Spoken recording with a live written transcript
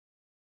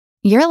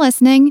You're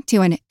listening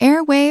to an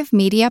Airwave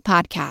Media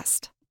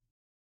Podcast.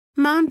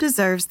 Mom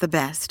deserves the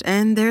best,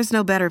 and there's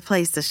no better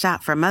place to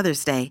shop for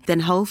Mother's Day than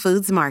Whole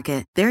Foods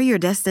Market. They're your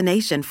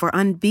destination for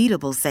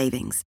unbeatable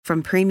savings,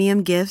 from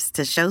premium gifts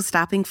to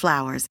show-stopping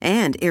flowers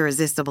and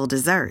irresistible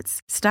desserts.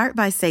 Start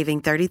by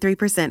saving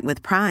 33%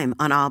 with Prime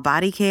on all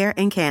body care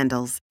and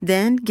candles.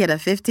 Then get a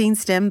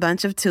 15-stem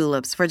bunch of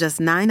tulips for just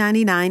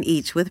 $9.99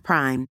 each with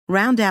Prime.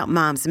 Round out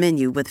Mom's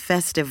menu with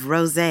festive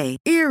rosé,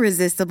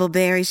 irresistible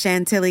berry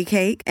chantilly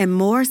cake, and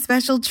more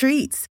special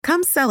treats.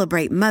 Come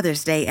celebrate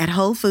Mother's Day at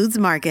Whole Foods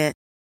Market.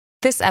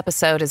 This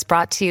episode is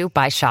brought to you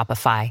by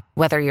Shopify.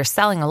 Whether you're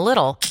selling a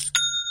little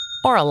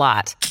or a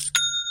lot,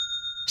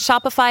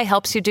 Shopify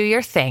helps you do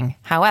your thing,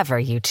 however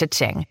you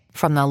cha-ching.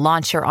 From the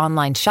launch your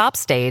online shop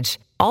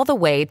stage, all the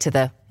way to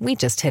the we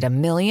just hit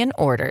 1 million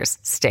orders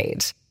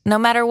stage. No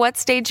matter what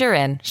stage you're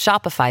in,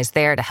 Shopify's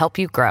there to help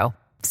you grow.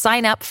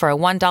 Sign up for a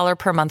 $1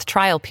 per month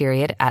trial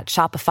period at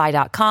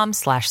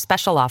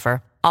shopify.com/special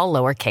offer, all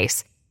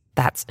lowercase.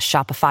 That's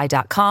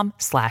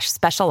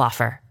shopify.com/special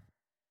offer.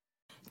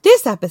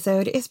 This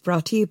episode is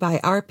brought to you by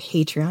our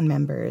Patreon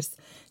members.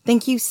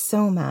 Thank you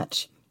so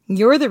much.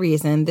 You're the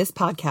reason this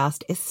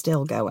podcast is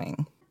still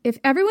going. If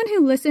everyone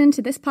who listened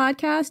to this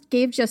podcast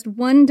gave just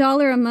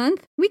 $1 a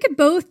month, we could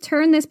both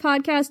turn this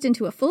podcast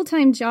into a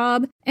full-time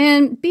job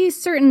and be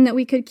certain that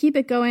we could keep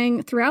it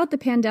going throughout the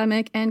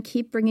pandemic and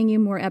keep bringing you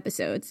more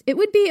episodes. It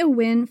would be a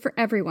win for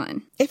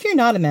everyone. If you're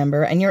not a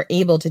member and you're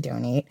able to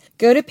donate,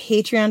 go to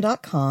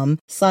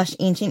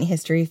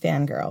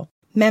patreon.com/ancienthistoryfangirl.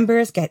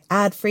 Members get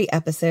ad-free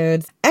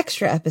episodes,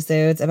 extra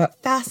episodes about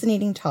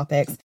fascinating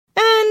topics,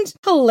 and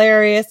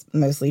hilarious,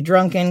 mostly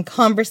drunken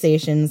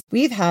conversations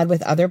we've had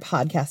with other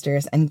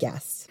podcasters and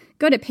guests.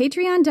 Go to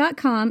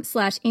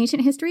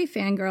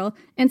patreon.com/ancienthistoryfangirl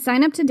and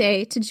sign up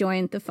today to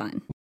join the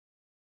fun.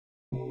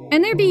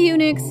 And there be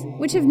eunuchs,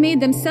 which have made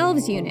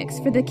themselves eunuchs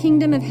for the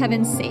kingdom of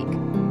heaven's sake.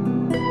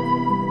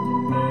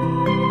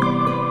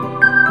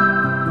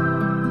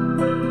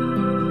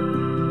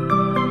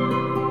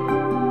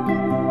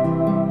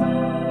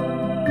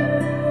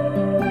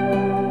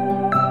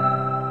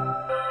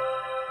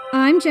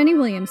 I'm Jenny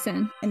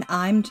Williamson. And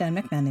I'm Jen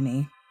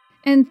McMenemy.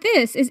 And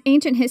this is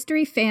Ancient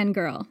History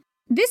Fangirl.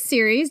 This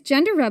series,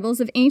 Gender Rebels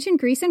of Ancient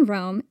Greece and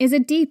Rome, is a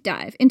deep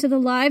dive into the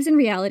lives and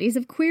realities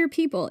of queer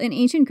people in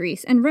ancient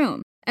Greece and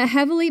Rome, a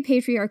heavily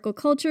patriarchal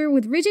culture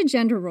with rigid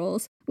gender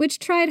roles, which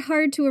tried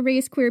hard to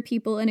erase queer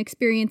people and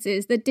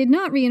experiences that did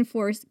not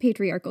reinforce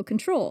patriarchal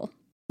control.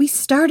 We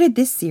started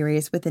this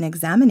series with an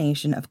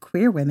examination of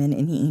queer women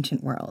in the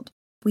ancient world.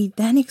 We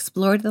then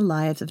explored the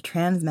lives of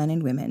trans men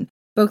and women,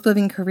 both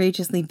living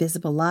courageously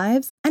visible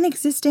lives and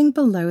existing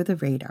below the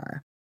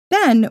radar.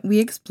 Then we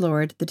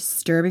explored the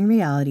disturbing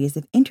realities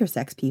of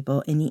intersex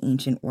people in the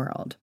ancient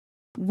world.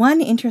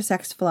 One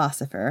intersex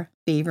philosopher,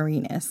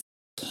 Favorinus,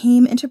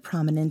 came into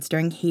prominence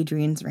during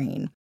Hadrian's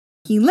reign.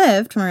 He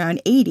lived from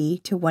around 80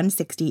 to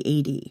 160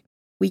 AD.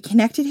 We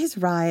connected his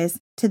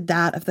rise to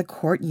that of the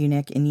court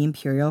eunuch in the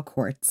imperial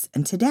courts,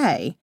 and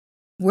today,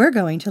 we're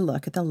going to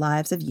look at the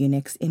lives of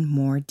eunuchs in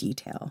more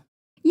detail.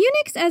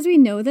 Eunuchs as we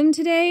know them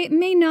today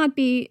may not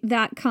be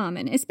that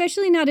common,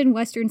 especially not in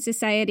Western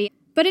society,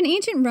 but in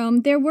ancient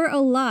Rome there were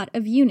a lot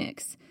of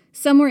eunuchs.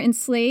 Some were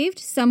enslaved,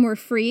 some were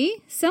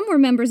free, some were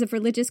members of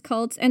religious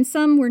cults, and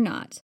some were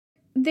not.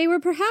 They were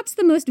perhaps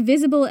the most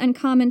visible and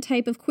common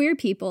type of queer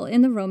people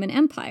in the Roman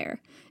Empire.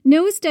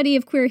 No study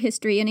of queer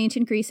history in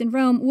ancient Greece and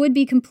Rome would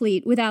be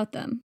complete without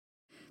them.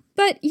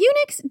 But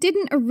eunuchs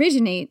didn't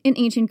originate in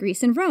ancient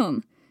Greece and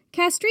Rome.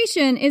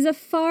 Castration is a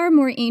far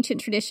more ancient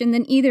tradition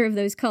than either of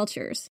those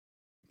cultures.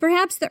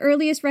 Perhaps the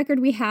earliest record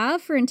we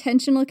have for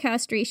intentional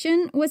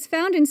castration was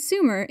found in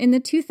Sumer in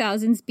the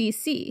 2000s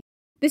BC.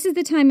 This is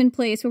the time and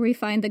place where we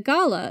find the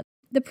Gala,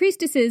 the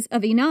priestesses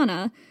of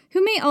Inanna,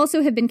 who may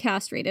also have been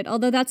castrated,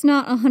 although that's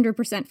not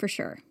 100% for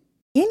sure.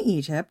 In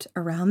Egypt,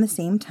 around the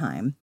same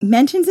time,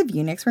 mentions of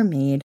eunuchs were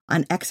made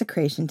on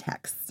execration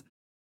texts.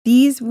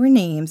 These were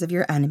names of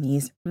your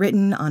enemies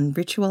written on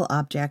ritual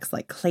objects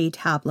like clay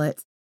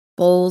tablets,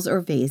 bowls, or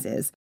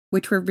vases,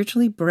 which were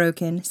ritually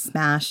broken,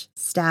 smashed,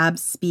 stabbed,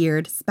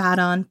 speared, spat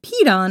on,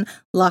 peed on,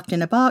 locked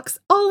in a box,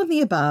 all of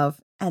the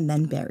above, and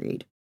then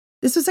buried.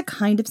 This was a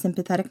kind of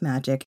sympathetic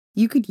magic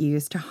you could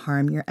use to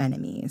harm your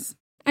enemies.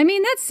 I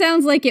mean, that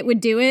sounds like it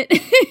would do it.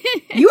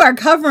 You are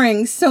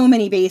covering so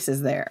many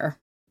bases there.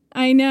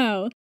 I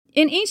know.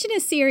 In ancient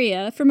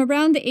Assyria, from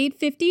around the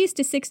 850s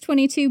to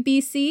 622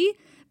 BC,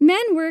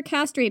 men were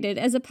castrated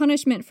as a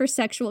punishment for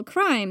sexual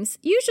crimes,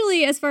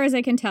 usually, as far as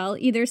I can tell,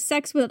 either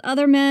sex with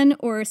other men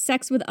or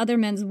sex with other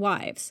men's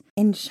wives.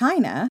 In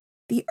China,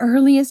 the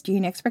earliest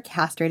eunuchs were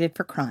castrated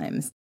for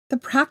crimes. The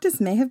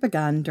practice may have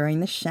begun during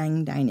the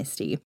Shang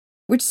dynasty,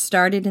 which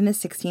started in the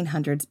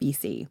 1600s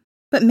BC,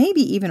 but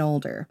maybe even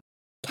older.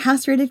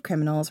 Castrated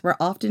criminals were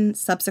often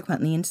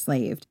subsequently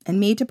enslaved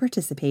and made to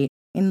participate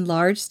in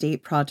large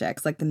state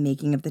projects like the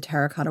making of the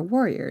terracotta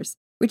warriors,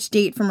 which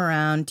date from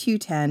around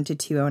 210 to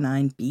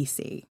 209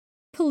 BC.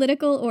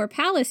 Political or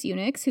palace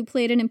eunuchs, who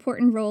played an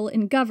important role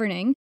in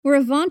governing, were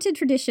a vaunted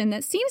tradition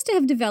that seems to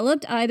have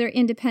developed either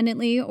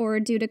independently or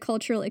due to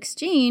cultural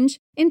exchange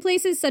in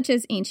places such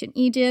as ancient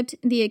Egypt,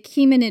 the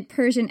Achaemenid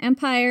Persian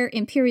Empire,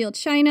 Imperial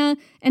China,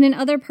 and in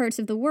other parts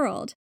of the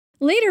world.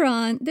 Later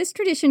on, this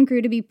tradition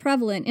grew to be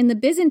prevalent in the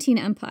Byzantine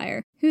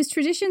Empire, whose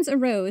traditions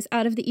arose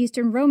out of the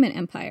Eastern Roman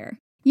Empire.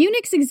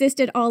 Eunuchs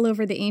existed all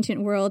over the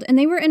ancient world, and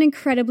they were an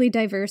incredibly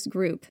diverse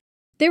group.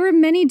 There were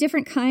many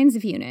different kinds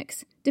of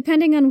eunuchs,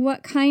 depending on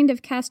what kind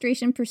of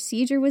castration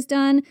procedure was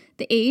done,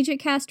 the age of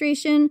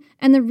castration,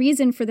 and the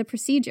reason for the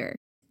procedure.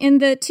 In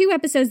the 2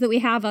 episodes that we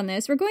have on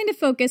this, we're going to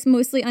focus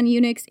mostly on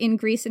eunuchs in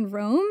Greece and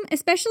Rome,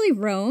 especially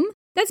Rome.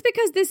 That's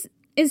because this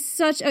is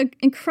such an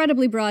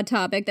incredibly broad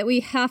topic that we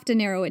have to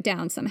narrow it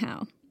down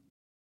somehow.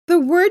 The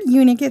word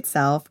eunuch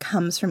itself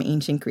comes from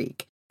ancient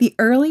Greek. The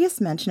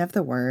earliest mention of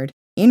the word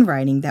in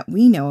writing that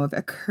we know of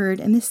occurred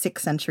in the 6th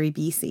century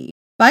BC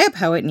by a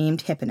poet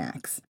named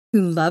Hipponax,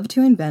 who loved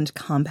to invent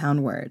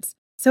compound words.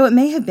 So it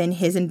may have been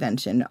his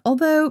invention,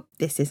 although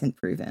this isn't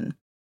proven.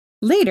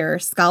 Later,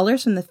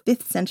 scholars from the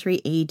 5th century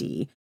AD,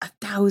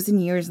 1,000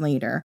 years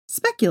later,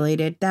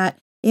 speculated that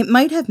it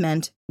might have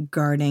meant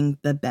guarding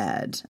the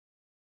bed.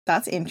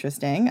 That's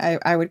interesting.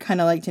 I would kind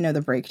of like to know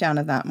the breakdown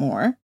of that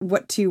more.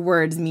 What 2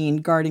 words mean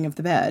guarding of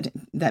the bed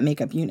that make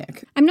up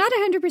eunuch? I'm not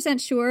 100%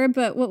 sure,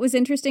 but what was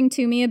interesting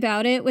to me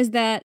about it was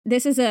that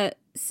this is a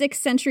 6th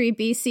century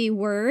BC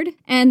word,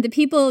 and the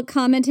people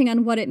commenting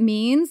on what it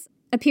means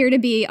appear to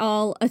be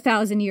all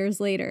 1,000 years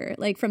later,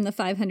 like from the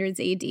 500s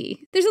AD.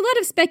 There's a lot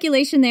of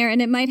speculation there,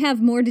 and it might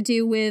have more to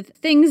do with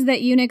things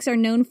that eunuchs are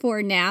known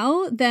for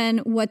now than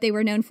what they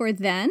were known for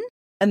then.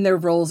 And their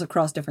roles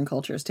across different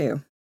cultures,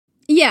 too.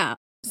 Yeah.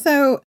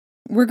 So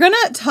we're going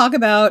to talk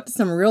about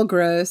some real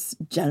gross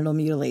genital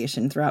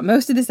mutilation throughout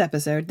most of this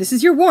episode. This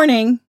is your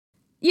warning.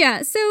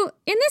 Yeah, so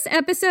in this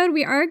episode,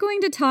 we are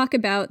going to talk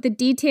about the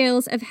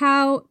details of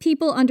how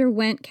people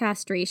underwent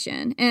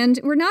castration. And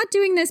we're not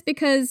doing this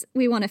because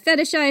we want to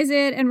fetishize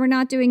it, and we're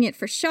not doing it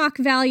for shock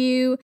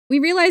value. We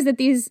realize that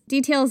these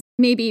details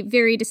may be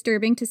very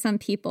disturbing to some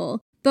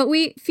people, but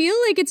we feel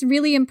like it's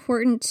really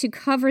important to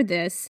cover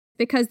this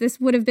because this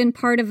would have been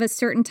part of a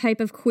certain type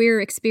of queer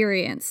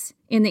experience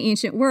in the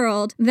ancient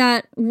world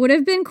that would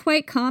have been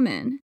quite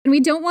common. And we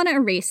don't want to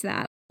erase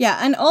that. Yeah,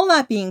 and all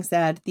that being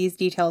said, these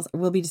details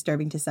will be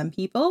disturbing to some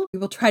people. We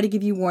will try to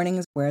give you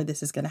warnings where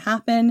this is going to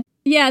happen.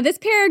 Yeah, this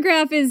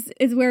paragraph is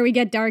where we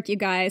get dark, you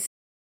guys.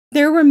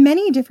 There were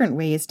many different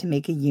ways to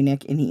make a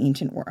eunuch in the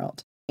ancient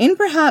world. In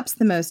perhaps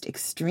the most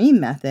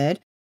extreme method,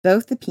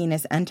 both the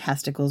penis and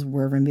testicles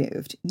were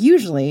removed,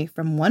 usually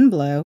from one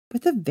blow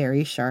with a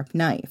very sharp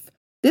knife.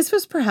 This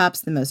was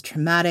perhaps the most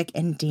traumatic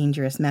and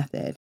dangerous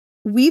method.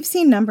 We've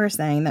seen numbers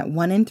saying that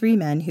 1 in 3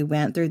 men who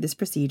went through this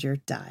procedure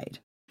died.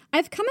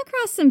 I've come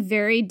across some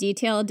very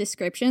detailed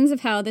descriptions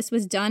of how this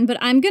was done, but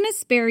I'm going to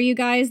spare you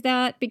guys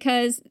that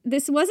because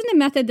this wasn't a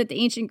method that the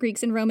ancient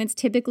Greeks and Romans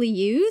typically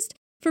used.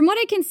 From what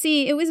I can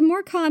see, it was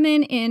more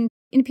common in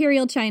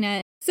Imperial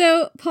China.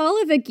 So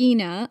Paul of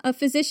Aegina, a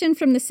physician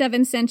from the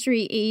 7th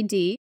century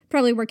AD,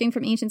 probably working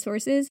from ancient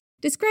sources,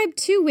 described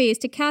 2 ways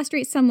to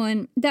castrate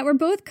someone that were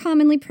both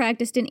commonly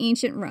practiced in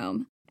ancient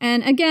Rome.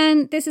 And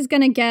again, this is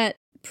going to get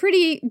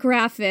pretty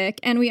graphic,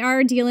 and we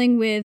are dealing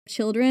with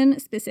children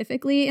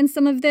specifically in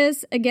some of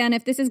this. Again,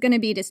 if this is going to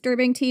be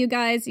disturbing to you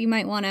guys, you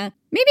might want to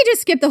maybe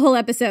just skip the whole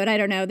episode. I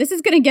don't know. This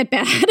is going to get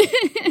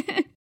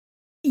bad.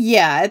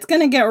 Yeah, it's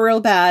going to get real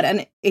bad,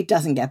 and it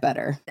doesn't get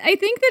better. I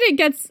think that it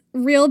gets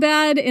real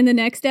bad in the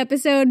next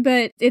episode,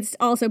 but it's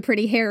also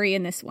pretty hairy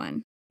in this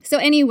one. So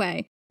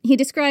anyway, he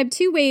described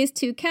 2 ways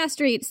to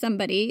castrate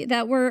somebody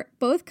that were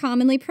both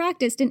commonly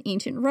practiced in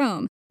ancient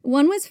Rome.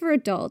 One was for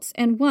adults,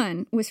 and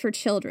one was for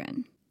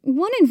children.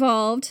 One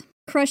involved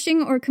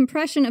crushing or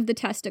compression of the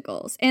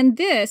testicles, and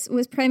this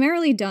was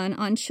primarily done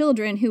on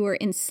children who were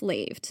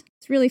enslaved.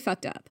 It's really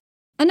fucked up.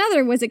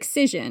 Another was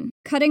excision,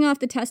 cutting off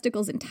the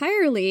testicles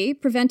entirely,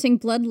 preventing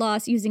blood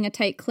loss using a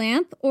tight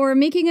clamp, or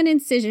making an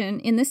incision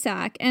in the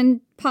sac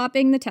and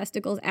popping the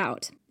testicles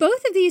out.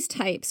 Both of these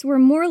types were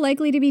more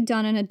likely to be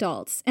done in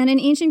adults, and in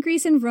ancient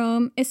Greece and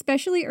Rome,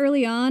 especially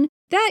early on,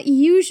 that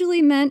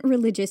usually meant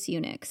religious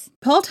eunuchs.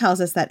 Paul tells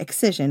us that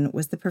excision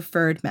was the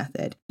preferred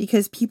method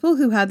because people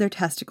who had their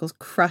testicles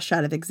crushed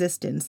out of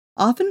existence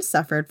often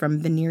suffered from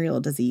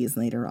venereal disease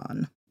later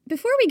on.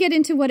 Before we get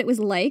into what it was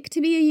like to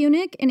be a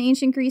eunuch in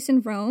ancient Greece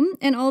and Rome,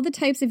 and all the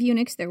types of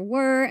eunuchs there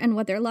were and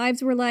what their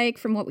lives were like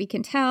from what we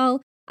can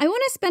tell, I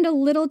want to spend a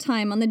little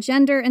time on the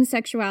gender and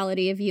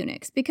sexuality of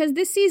eunuchs, because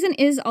this season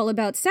is all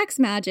about sex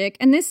magic,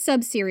 and this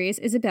sub-series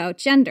is about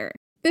gender.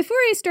 Before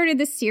I started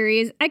this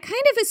series, I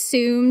kind of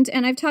assumed,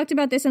 and I've talked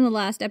about this in the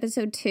last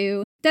episode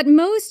too, that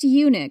most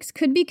eunuchs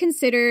could be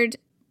considered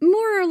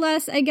more or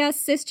less, I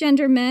guess,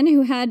 cisgender men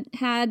who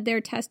had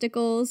their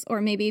testicles, or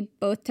maybe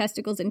both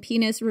testicles and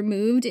penis,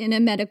 removed in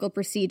a medical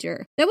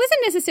procedure. That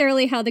wasn't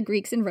necessarily how the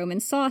Greeks and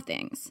Romans saw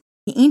things.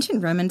 The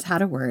ancient Romans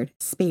had a word,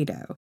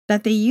 spado,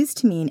 that they used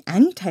to mean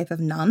any type of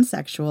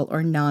non-sexual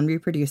or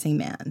non-reproducing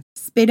man.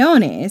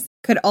 Spadones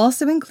could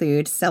also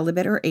include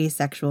celibate or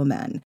asexual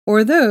men,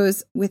 or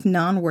those with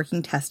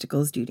non-working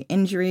testicles due to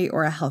injury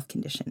or a health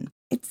condition.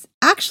 It's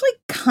actually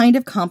kind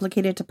of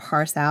complicated to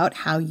parse out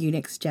how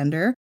eunuchs'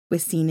 gender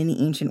was seen in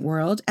the ancient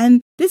world, and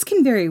this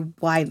can vary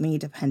widely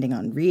depending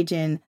on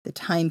region, the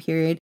time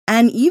period,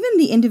 and even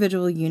the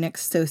individual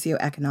eunuch's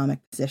socioeconomic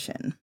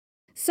position.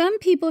 Some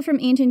people from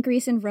ancient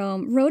Greece and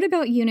Rome wrote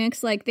about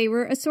eunuchs like they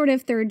were a sort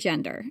of third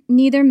gender,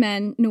 neither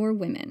men nor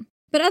women.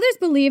 But others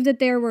believed that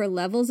there were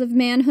levels of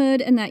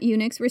manhood and that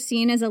eunuchs were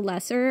seen as a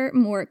lesser,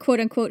 more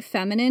quote-unquote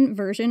feminine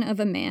version of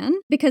a man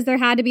because there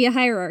had to be a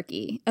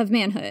hierarchy of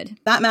manhood.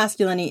 That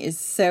masculinity is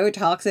so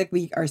toxic,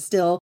 we are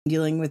still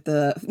dealing with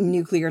the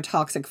nuclear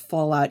toxic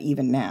fallout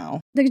even now.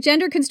 The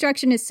gender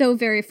construction is so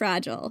very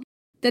fragile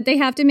that they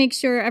have to make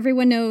sure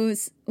everyone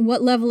knows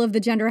what level of the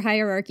gender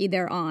hierarchy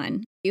they're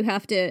on. You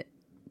have to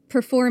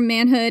perform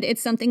manhood.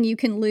 It's something you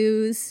can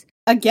lose.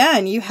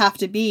 Again, you have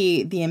to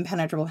be the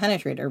impenetrable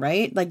penetrator,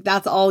 right? Like,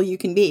 that's all you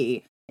can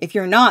be. If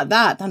you're not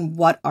that, then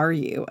what are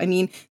you? I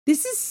mean,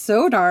 this is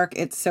so dark,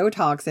 it's so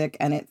toxic,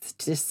 and it's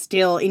just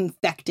still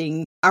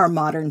infecting our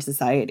modern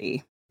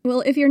society.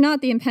 Well, if you're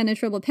not the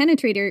impenetrable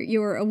penetrator,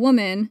 you're a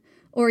woman,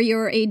 or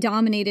you're a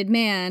dominated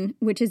man,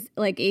 which is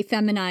like a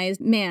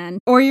feminized man.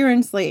 Or you're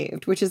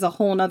enslaved, which is a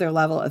whole nother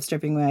level of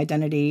stripping away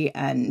identity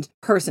and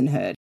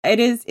personhood.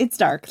 It's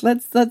dark.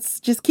 Let's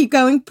just keep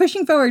going,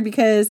 pushing forward,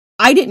 because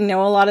I didn't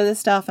know a lot of this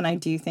stuff, and I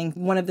do think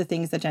one of the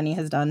things that Jenny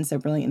has done so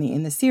brilliantly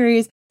in the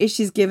series is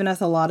she's given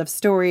us a lot of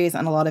stories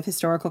and a lot of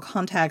historical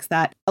context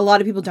that a lot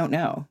of people don't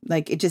know.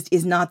 Like, it just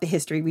is not the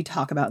history we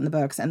talk about in the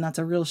books, and that's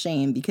a real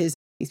shame because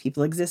these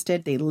people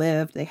existed, they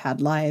lived, they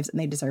had lives, and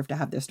they deserve to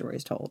have their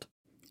stories told.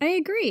 I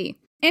agree.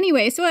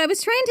 Anyway, so I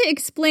was trying to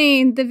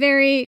explain the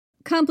very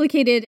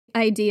complicated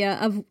idea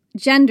of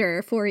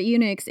gender for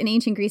eunuchs in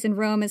ancient Greece and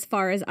Rome as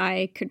far as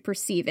I could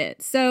perceive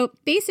it. So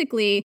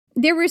basically,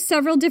 there were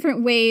several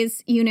different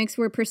ways eunuchs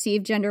were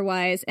perceived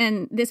gender-wise,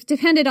 and this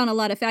depended on a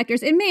lot of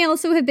factors. It may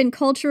also have been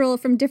cultural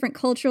from different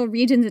cultural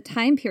regions and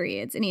time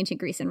periods in ancient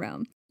Greece and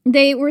Rome.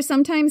 They were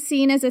sometimes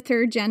seen as a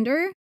third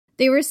gender.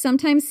 They were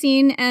sometimes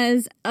seen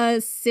as a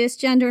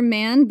cisgender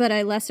man, but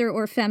a lesser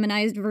or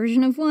feminized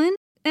version of one.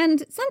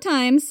 And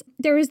sometimes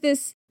there was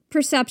this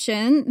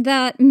perception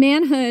that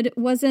manhood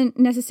wasn't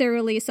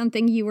necessarily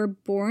something you were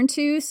born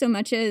to so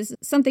much as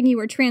something you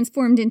were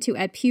transformed into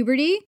at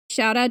puberty.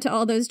 Shout out to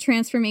all those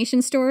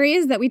transformation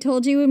stories that we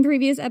told you in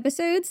previous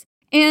episodes.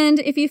 And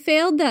if you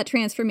failed that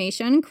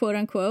transformation, quote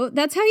unquote,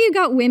 that's how you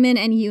got women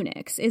and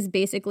eunuchs, is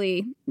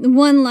basically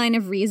one line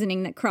of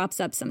reasoning that crops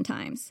up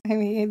sometimes. I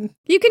mean,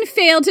 you can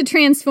fail to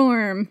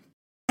transform.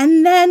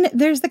 And then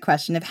there's the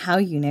question of how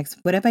eunuchs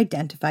would have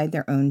identified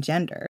their own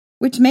gender,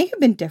 which may have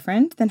been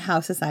different than how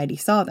society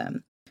saw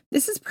them.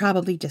 This is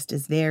probably just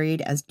as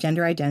varied as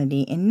gender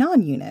identity in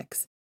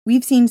non-eunuchs.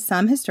 We've seen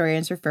some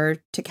historians refer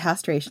to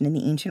castration in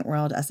the ancient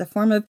world as a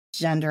form of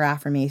gender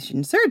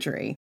affirmation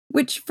surgery,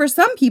 which for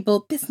some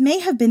people, this may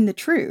have been the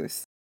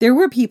truth. There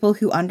were people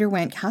who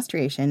underwent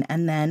castration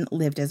and then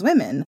lived as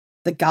women.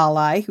 The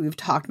Galai, who we've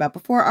talked about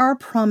before, are a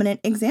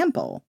prominent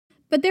example.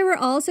 But there were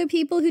also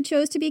people who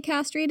chose to be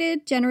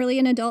castrated, generally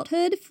in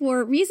adulthood,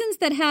 for reasons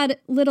that had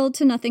little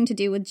to nothing to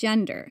do with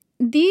gender.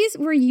 These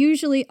were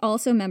usually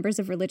also members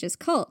of religious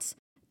cults.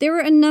 There were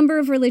a number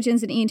of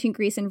religions in ancient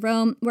Greece and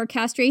Rome where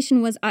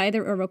castration was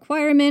either a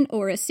requirement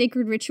or a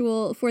sacred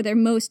ritual for their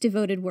most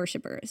devoted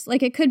worshippers.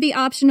 Like, it could be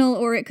optional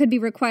or it could be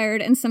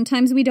required, and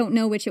sometimes we don't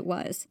know which it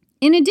was.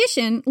 In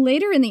addition,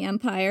 later in the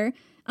empire,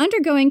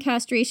 undergoing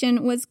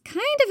castration was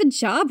kind of a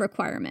job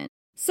requirement.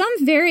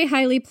 Some very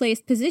highly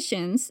placed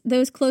positions,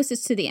 those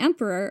closest to the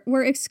emperor,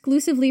 were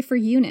exclusively for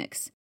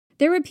eunuchs.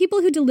 There were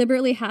people who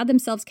deliberately had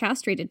themselves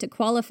castrated to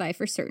qualify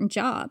for certain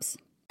jobs.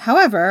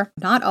 However,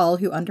 not all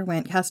who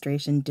underwent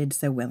castration did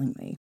so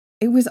willingly.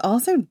 It was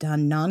also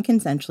done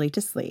non-consensually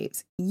to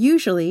slaves,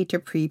 usually to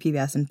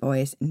prepubescent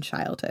boys in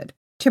childhood,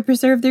 to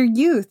preserve their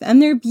youth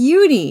and their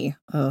beauty.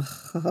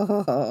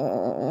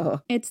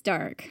 Ugh. It's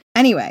dark.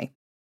 Anyway,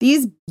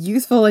 these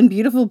youthful and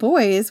beautiful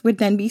boys would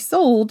then be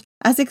sold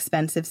as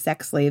expensive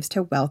sex slaves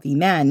to wealthy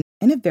men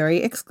in a very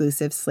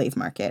exclusive slave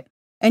market.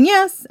 And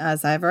yes,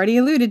 as I've already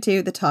alluded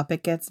to, the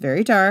topic gets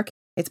very dark.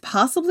 It's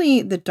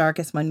possibly the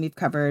darkest one we've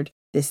covered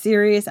this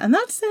series, and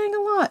that's saying a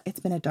lot. It's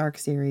been a dark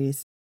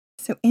series.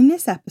 So in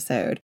this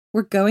episode,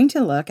 we're going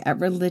to look at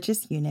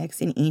religious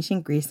eunuchs in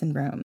ancient Greece and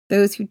Rome,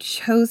 those who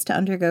chose to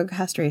undergo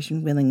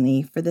castration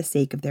willingly for the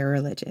sake of their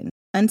religion,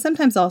 and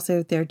sometimes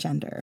also their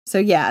gender. So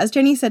yeah, as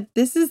Jenny said,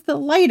 this is the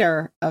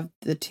lighter of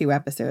the two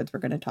episodes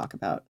we're going to talk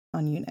about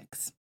on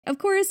eunuchs. Of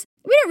course,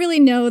 we don't really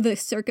know the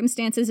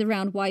circumstances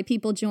around why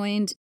people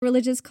joined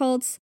religious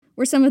cults.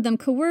 Were some of them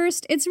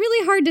coerced? It's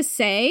really hard to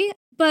say,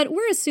 but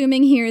we're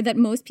assuming here that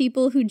most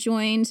people who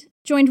joined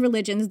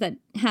religions that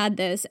had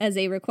this as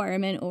a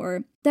requirement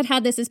or that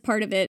had this as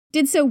part of it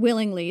did so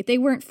willingly. They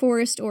weren't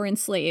forced or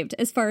enslaved,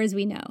 as far as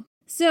we know.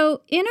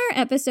 So, in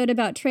our episode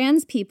about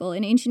trans people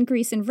in ancient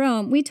Greece and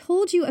Rome, we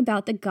told you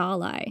about the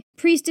Galli,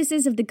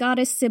 priestesses of the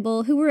goddess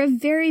Sibyl who were a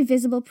very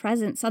visible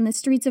presence on the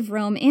streets of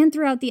Rome and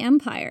throughout the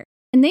empire.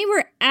 And they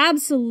were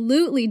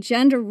absolutely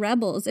gender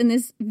rebels in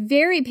this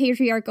very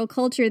patriarchal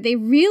culture. They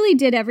really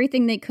did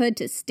everything they could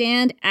to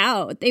stand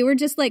out. They were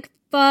just like,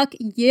 fuck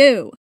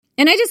you.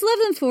 And I just love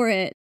them for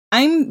it.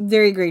 I'm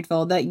very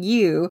grateful that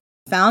you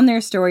found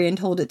their story and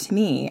told it to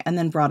me and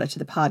then brought it to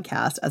the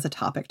podcast as a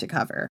topic to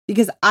cover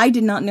because I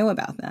did not know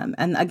about them.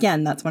 And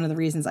again, that's one of the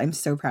reasons I'm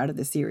so proud of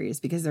this series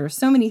because there are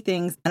so many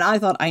things and I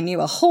thought I knew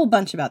a whole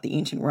bunch about the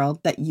ancient world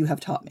that you have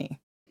taught me.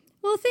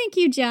 Well, thank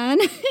you, Jen.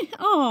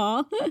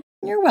 Aw.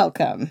 You're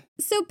welcome.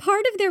 So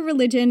part of their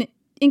religion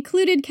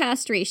included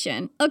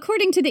castration,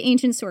 according to the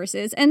ancient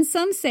sources, and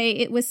some say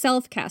it was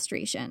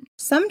self-castration.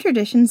 Some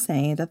traditions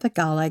say that the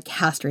Galli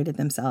castrated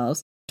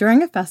themselves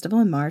during a festival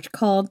in March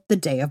called the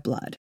Day of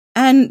Blood.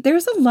 And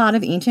there's a lot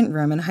of ancient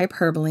Roman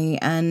hyperbole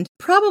and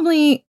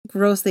probably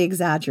grossly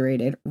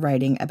exaggerated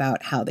writing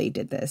about how they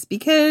did this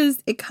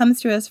because it comes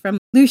to us from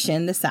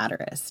Lucian, the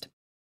satirist.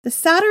 The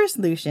satirist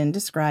Lucian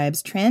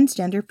describes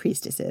transgender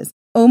priestesses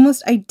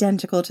almost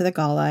identical to the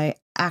Galli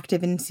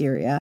active in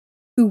Syria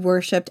who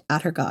worshipped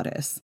at her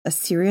goddess, a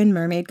Syrian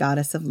mermaid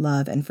goddess of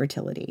love and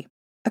fertility.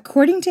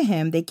 According to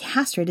him, they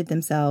castrated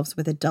themselves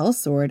with a dull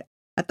sword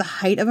at the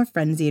height of a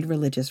frenzied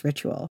religious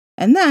ritual,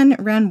 and then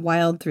ran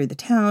wild through the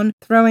town,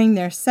 throwing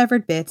their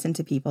severed bits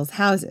into people's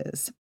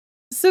houses.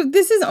 So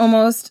this is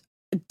almost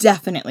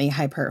definitely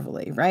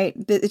hyperbole, right?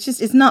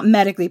 It's not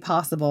medically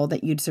possible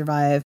that you'd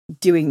survive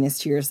doing this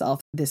to yourself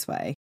this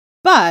way.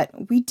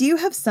 But we do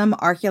have some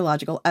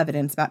archaeological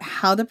evidence about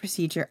how the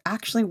procedure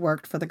actually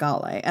worked for the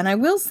Galli. And I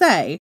will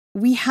say,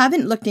 we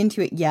haven't looked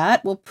into it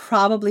yet. We'll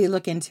probably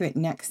look into it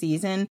next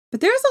season. But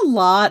there's a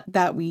lot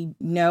that we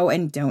know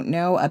and don't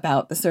know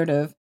about the sort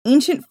of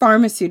ancient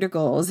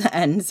pharmaceuticals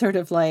and sort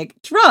of like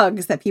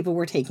drugs that people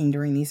were taking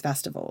during these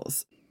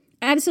festivals.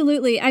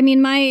 Absolutely. I mean,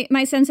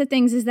 my sense of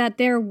things is that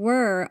there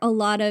were a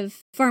lot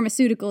of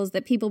pharmaceuticals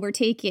that people were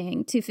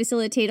taking to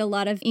facilitate a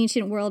lot of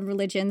ancient world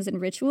religions and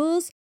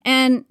rituals.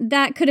 And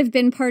that could have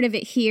been part of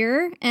it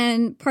here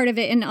and part of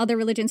it in other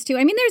religions too.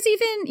 I mean, there's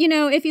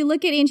even, if you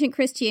look at ancient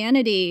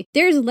Christianity,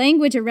 there's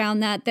language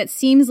around that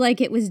seems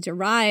like it was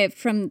derived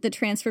from the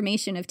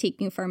transformation of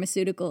taking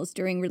pharmaceuticals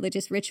during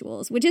religious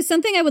rituals, which is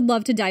something I would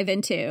love to dive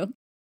into.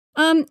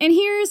 And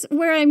here's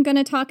where I'm going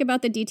to talk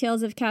about the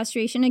details of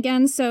castration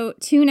again, so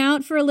tune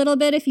out for a little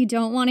bit if you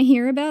don't want to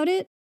hear about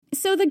it.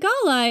 So the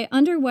Galli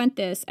underwent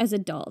this as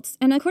adults,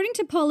 and according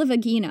to Paul of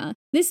Aegina,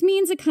 this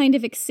means a kind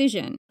of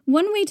excision.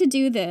 One way to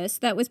do this,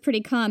 that was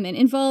pretty common,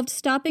 involved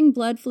stopping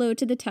blood flow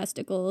to the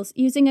testicles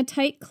using a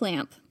tight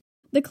clamp.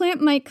 The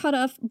clamp might cut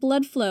off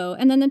blood flow,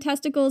 and then the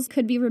testicles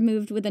could be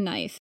removed with a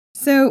knife.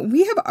 So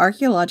we have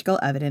archaeological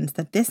evidence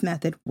that this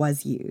method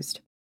was used.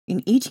 In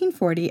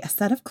 1840, a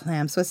set of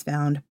clamps was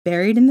found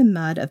buried in the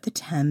mud of the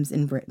Thames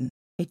in Britain.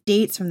 It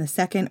dates from the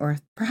 2nd or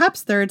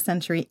perhaps 3rd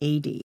century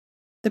AD.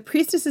 The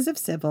priestesses of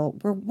Sibyl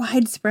were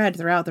widespread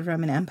throughout the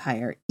Roman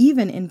Empire,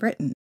 even in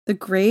Britain. The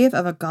grave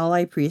of a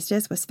Galli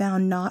priestess was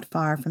found not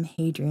far from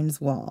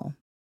Hadrian's Wall.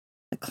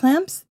 The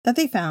clamps that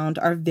they found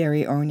are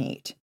very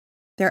ornate.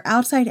 Their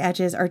outside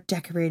edges are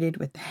decorated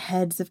with the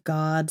heads of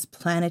gods,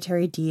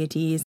 planetary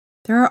deities.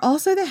 There are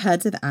also the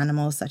heads of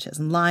animals such as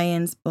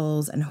lions,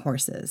 bulls, and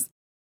horses.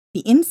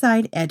 The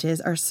inside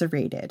edges are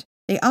serrated.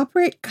 They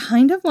operate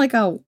kind of like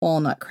a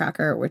walnut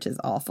cracker, which is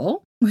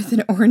awful, with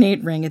an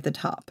ornate ring at the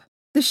top.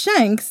 The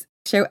shanks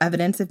show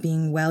evidence of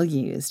being well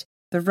used.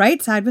 The right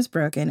side was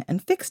broken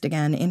and fixed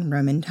again in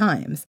Roman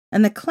times,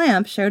 and the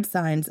clamp showed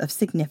signs of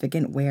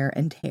significant wear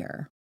and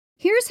tear.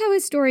 Here's how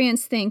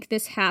historians think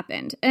this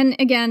happened. And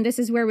again, this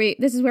is where we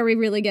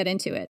really get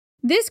into it.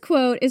 This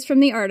quote is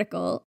from the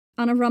article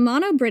on a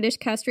Romano-British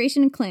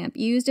castration clamp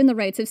used in the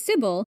rites of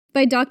Sibyl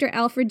by Dr.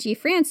 Alfred G.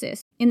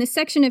 Francis in the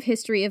section of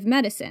History of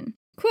Medicine.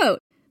 Quote,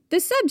 "The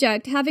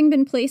subject having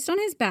been placed on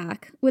his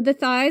back, with the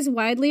thighs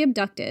widely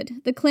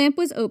abducted, the clamp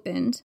was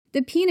opened,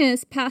 the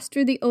penis passed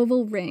through the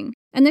oval ring,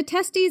 and the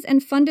testes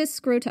and fundus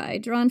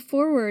scroti drawn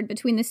forward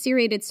between the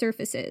serrated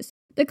surfaces.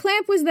 The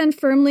clamp was then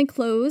firmly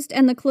closed,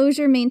 and the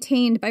closure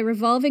maintained by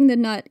revolving the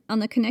nut on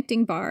the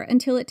connecting bar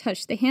until it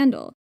touched the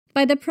handle.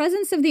 By the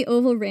presence of the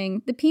oval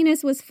ring, the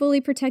penis was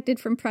fully protected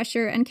from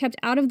pressure and kept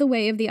out of the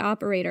way of the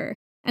operator,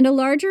 and a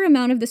larger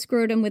amount of the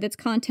scrotum with its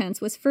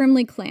contents was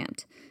firmly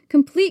clamped.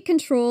 Complete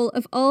control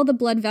of all the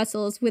blood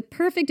vessels with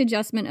perfect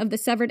adjustment of the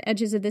severed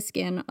edges of the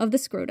skin of the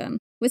scrotum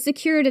was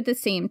secured at the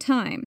same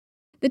time.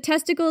 The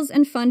testicles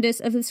and fundus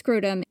of the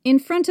scrotum in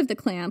front of the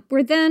clamp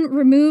were then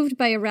removed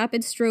by a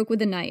rapid stroke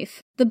with a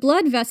knife. The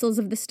blood vessels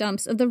of the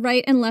stumps of the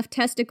right and left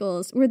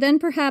testicles were then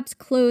perhaps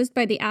closed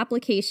by the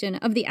application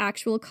of the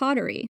actual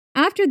cautery.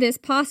 After this,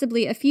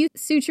 possibly a few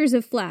sutures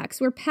of flax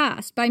were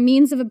passed by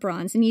means of a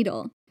bronze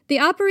needle. The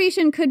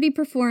operation could be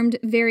performed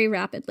very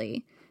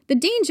rapidly. The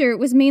danger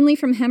was mainly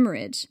from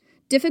hemorrhage.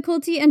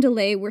 Difficulty and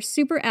delay were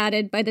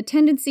superadded by the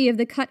tendency of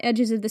the cut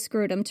edges of the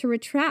scrotum to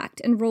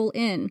retract and roll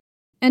in,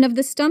 and of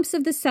the stumps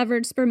of the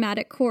severed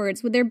spermatic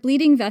cords with their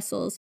bleeding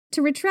vessels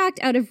to retract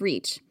out of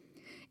reach.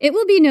 It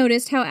will be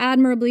noticed how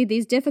admirably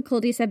these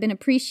difficulties have been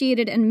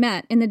appreciated and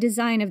met in the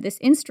design of this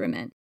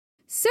instrument.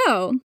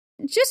 So,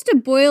 just to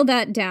boil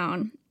that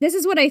down, this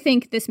is what I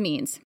think this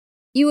means.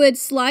 You would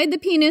slide the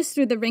penis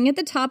through the ring at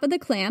the top of the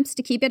clamps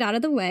to keep it out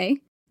of the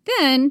way.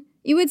 Then,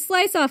 you would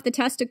slice off the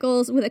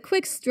testicles with a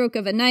quick stroke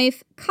of a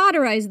knife,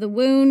 cauterize the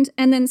wound,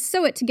 and then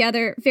sew it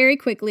together very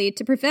quickly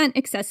to prevent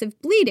excessive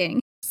bleeding.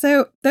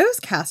 So, those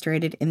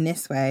castrated in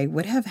this way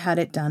would have had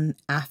it done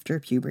after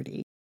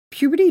puberty.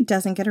 Puberty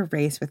doesn't get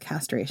erased with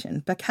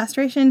castration, but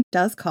castration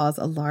does cause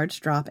a large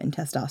drop in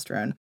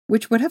testosterone,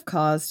 which would have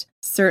caused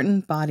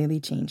certain bodily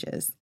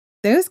changes.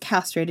 Those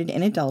castrated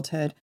in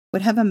adulthood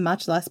would have a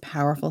much less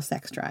powerful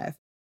sex drive.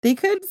 They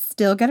could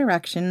still get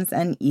erections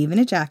and even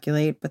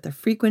ejaculate, but the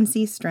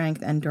frequency,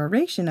 strength, and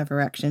duration of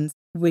erections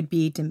would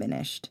be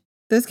diminished.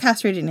 Those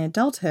castrated in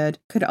adulthood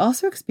could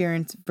also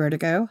experience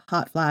vertigo,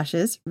 hot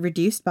flashes,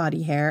 reduced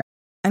body hair,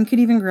 and could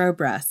even grow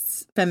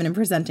breasts, feminine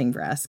presenting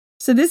breasts.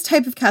 So this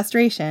type of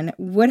castration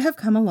would have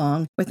come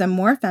along with a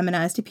more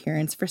feminized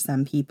appearance for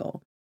some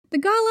people. The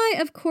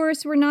Galai, of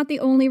course, were not the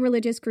only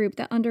religious group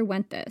that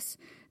underwent this.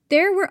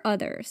 There were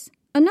others.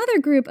 Another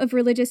group of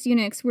religious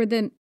eunuchs were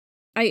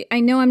I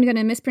know I'm going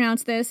to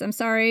mispronounce this, I'm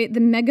sorry, the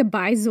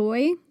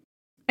Megabaizoi.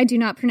 I do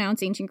not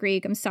pronounce ancient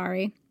Greek, I'm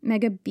sorry.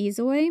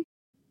 Megabaizoi.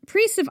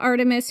 Priests of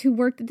Artemis who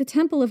worked at the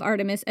temple of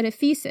Artemis at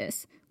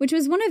Ephesus, which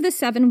was one of the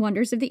 7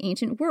 wonders of the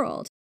ancient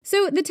world.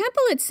 So the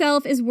temple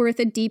itself is worth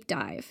a deep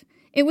dive.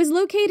 It was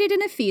located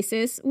in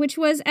Ephesus, which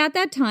was at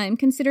that time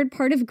considered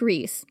part of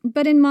Greece,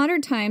 but in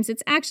modern times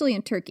it's actually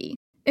in Turkey.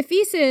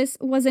 Ephesus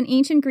was an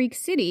ancient Greek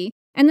city,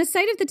 and the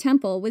site of the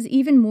temple was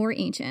even more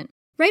ancient.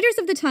 Writers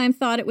of the time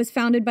thought it was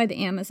founded by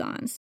the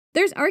Amazons.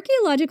 There's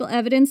archaeological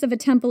evidence of a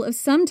temple of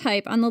some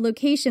type on the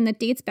location that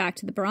dates back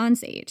to the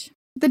Bronze Age.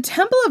 The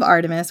Temple of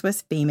Artemis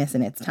was famous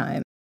in its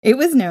time. It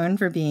was known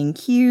for being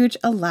huge,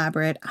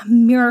 elaborate, a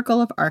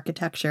miracle of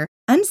architecture,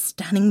 and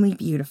stunningly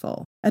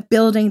beautiful, a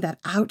building that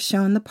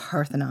outshone the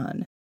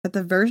Parthenon. But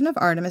the version of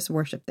Artemis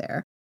worship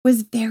there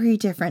was very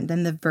different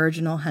than the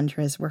virginal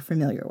huntress we're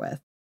familiar with.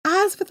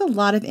 As with a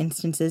lot of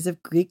instances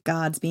of Greek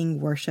gods being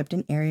worshipped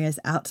in areas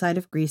outside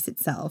of Greece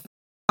itself,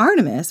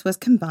 Artemis was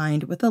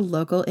combined with a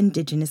local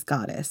indigenous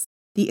goddess.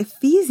 The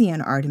Ephesian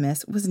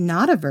Artemis was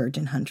not a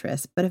virgin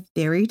huntress, but a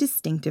very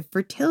distinctive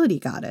fertility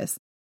goddess,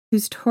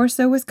 whose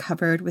torso was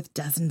covered with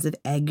dozens of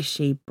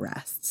egg-shaped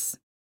breasts.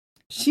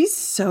 She's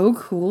so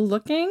cool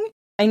looking.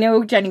 I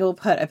know Jenny will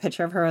put a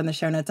picture of her in the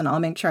show notes, and I'll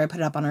make sure I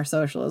put it up on our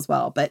social as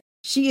well, but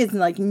she is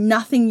like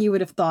nothing you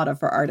would have thought of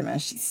for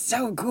Artemis. She's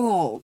so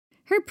cool.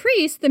 Her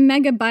priests, the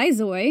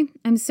Megabaizoi,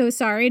 I'm so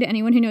sorry to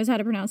anyone who knows how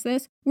to pronounce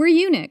this, were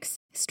eunuchs.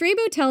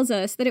 Strabo tells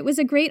us that it was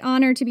a great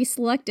honor to be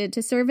selected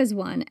to serve as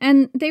one,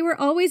 and they were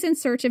always in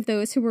search of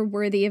those who were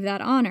worthy of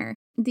that honor.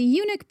 The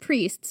eunuch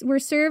priests were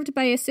served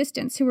by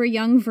assistants who were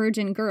young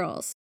virgin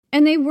girls,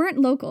 and they weren't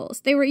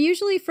locals. They were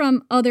usually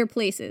from other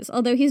places,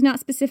 although he's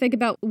not specific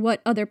about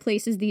what other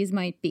places these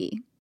might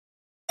be.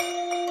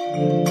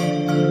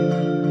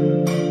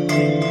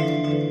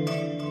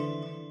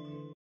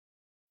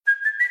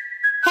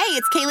 Hey,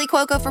 it's Kaylee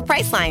Cuoco for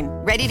Priceline.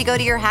 Ready to go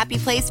to your happy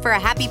place for a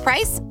happy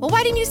price? Well,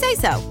 why didn't you say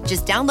so?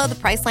 Just download the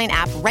Priceline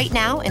app right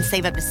now and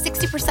save up to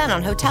 60%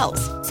 on hotels.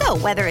 So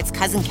whether it's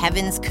Cousin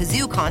Kevin's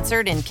Kazoo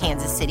Concert in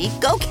Kansas City,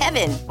 go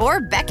Kevin,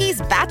 or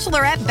Becky's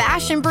Bachelorette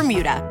Bash in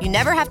Bermuda, you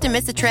never have to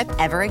miss a trip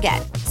ever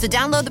again. So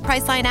download the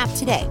Priceline app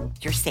today.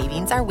 Your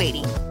savings are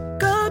waiting.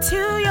 Go to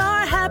your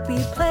happy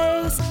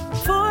place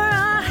for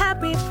a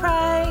happy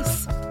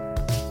price.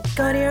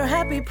 Go to your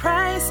happy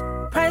price,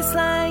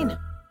 Priceline.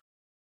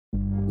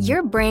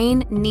 Your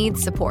brain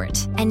needs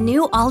support, and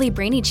new Ollie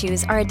Brainy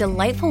Chews are a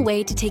delightful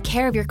way to take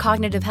care of your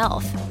cognitive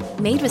health.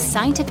 Made with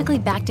scientifically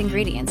backed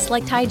ingredients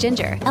like Thai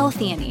ginger,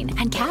 L-theanine,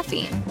 and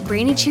caffeine,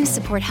 Brainy Chews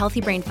support healthy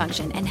brain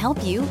function and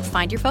help you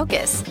find your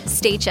focus,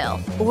 stay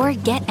chill, or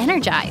get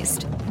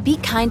energized. Be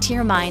kind to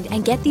your mind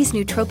and get these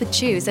nootropic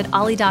chews at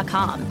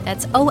ollie.com.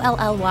 That's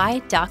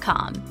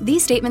OLLY.com.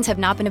 These statements have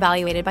not been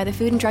evaluated by the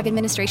Food and Drug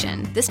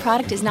Administration. This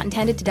product is not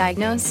intended to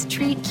diagnose,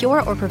 treat,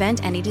 cure, or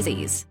prevent any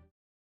disease.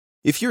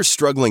 If you're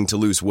struggling to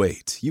lose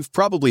weight, you've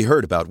probably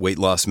heard about weight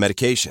loss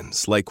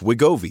medications like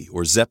Wegovy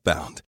or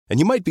Zepbound, and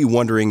you might be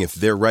wondering if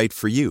they're right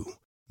for you.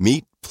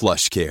 Meet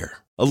PlushCare,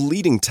 a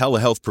leading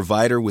telehealth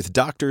provider with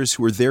doctors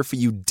who are there for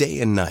you day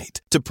and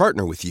night to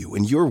partner with you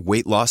in your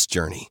weight loss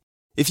journey.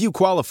 If you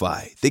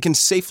qualify, they can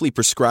safely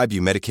prescribe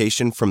you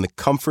medication from the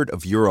comfort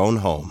of your own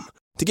home.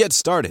 To get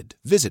started,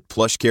 visit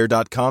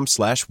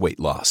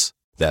plushcare.com/weight-loss.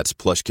 That's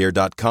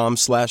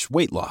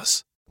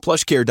plushcare.com/weight-loss.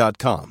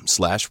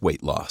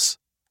 plushcare.com/weight-loss.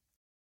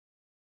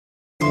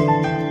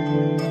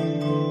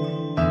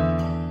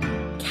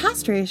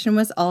 Castration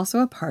was also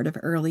a part of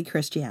early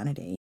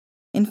Christianity.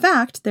 In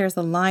fact, there's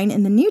a line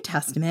in the New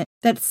Testament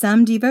that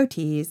some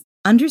devotees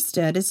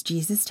understood as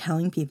Jesus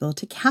telling people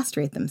to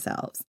castrate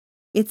themselves.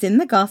 It's in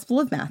the Gospel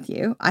of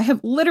Matthew. I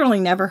have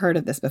literally never heard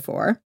of this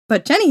before,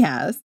 but Jenny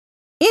has.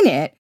 In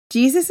it,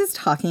 Jesus is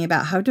talking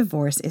about how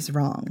divorce is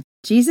wrong.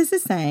 Jesus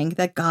is saying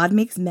that God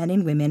makes men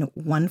and women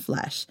one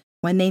flesh,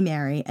 when they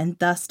marry, and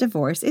thus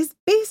divorce is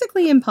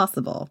basically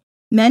impossible.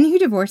 Men who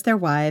divorce their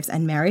wives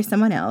and marry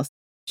someone else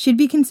should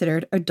be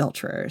considered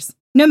adulterers.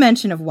 No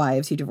mention of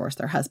wives who divorce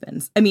their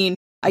husbands. I mean,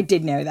 I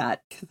did know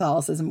that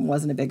Catholicism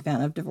wasn't a big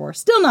fan of divorce.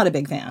 Still not a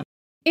big fan.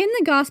 In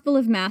the Gospel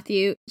of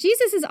Matthew,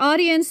 Jesus'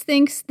 audience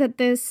thinks that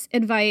this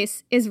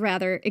advice is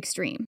rather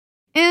extreme.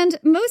 And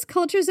most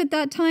cultures at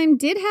that time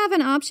did have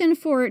an option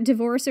for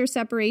divorce or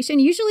separation,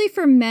 usually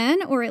for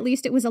men, or at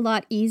least it was a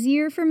lot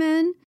easier for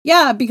men.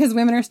 Yeah, because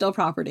women are still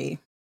property.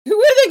 Who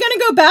are they going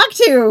to go back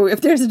to if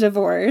there's a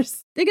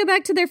divorce? They go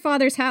back to their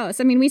father's house.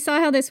 I mean, we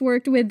saw how this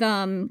worked with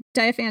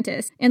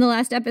Diophantus in the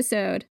last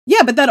episode.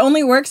 Yeah, but that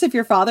only works if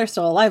your father's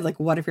still alive. Like,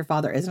 what if your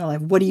father isn't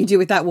alive? What do you do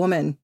with that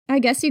woman? I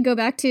guess you go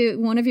back to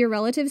one of your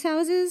relatives'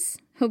 houses.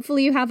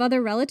 Hopefully you have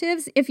other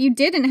relatives. If you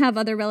didn't have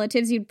other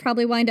relatives, you'd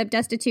probably wind up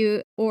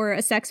destitute or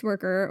a sex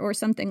worker or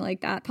something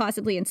like that,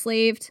 possibly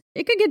enslaved.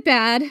 It could get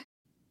bad.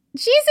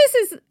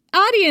 Jesus'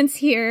 audience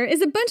here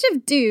is a bunch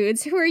of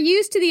dudes who are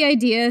used to the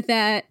idea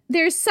that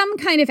there's some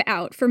kind of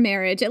out for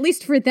marriage, at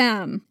least for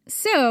them.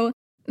 So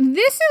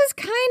this is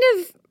kind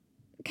of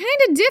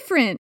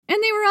different.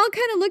 And they were all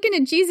kind of looking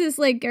at Jesus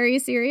like, are you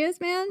serious,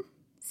 man?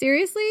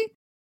 Seriously?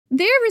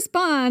 Their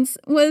response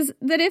was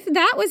that if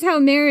that was how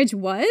marriage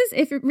was,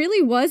 if it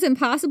really was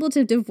impossible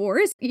to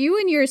divorce, you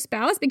and your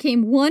spouse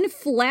became one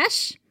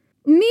flesh,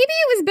 maybe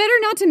it was better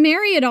not to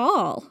marry at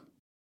all.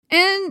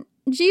 And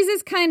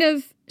Jesus kind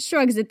of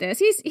shrugs at this.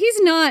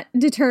 He's not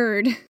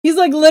deterred. He's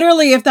like,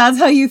 literally, if that's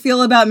how you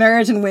feel about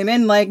marriage and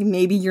women, like,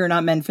 maybe you're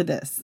not meant for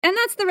this. And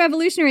that's the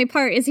revolutionary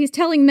part, is he's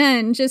telling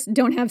men just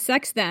don't have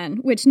sex then,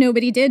 which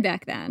nobody did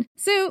back then.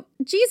 So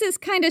Jesus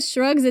kind of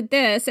shrugs at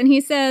this and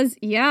he says,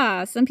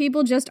 yeah, some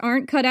people just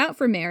aren't cut out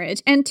for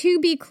marriage. And to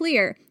be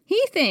clear,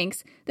 he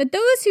thinks that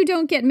those who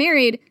don't get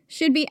married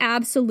should be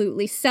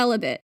absolutely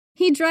celibate.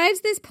 He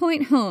drives this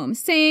point home,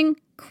 saying,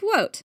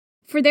 quote,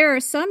 "For there are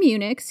some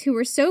eunuchs who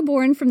were so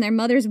born from their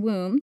mother's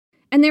womb,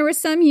 and there were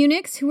some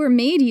eunuchs who were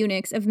made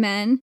eunuchs of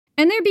men,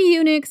 and there be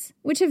eunuchs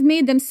which have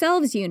made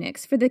themselves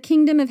eunuchs for the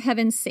kingdom of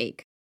heaven's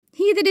sake.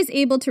 He that is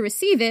able to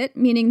receive it,"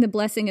 meaning the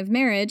blessing of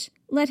marriage,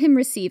 "let him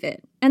receive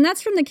it." And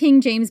that's from the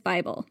King James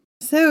Bible.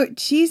 So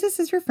Jesus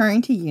is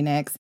referring to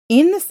eunuchs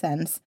in the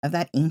sense of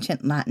that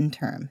ancient Latin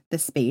term, the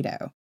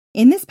spado.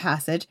 In this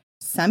passage,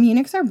 some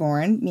eunuchs are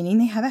born, meaning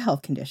they have a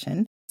health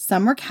condition.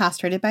 Some were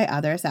castrated by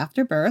others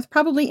after birth,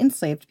 probably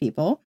enslaved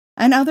people,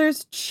 and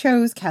others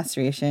chose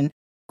castration,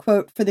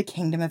 quote, "for the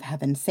kingdom of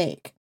heaven's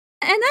sake."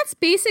 And that's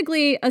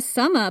basically a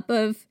sum up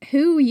of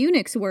who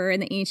eunuchs were in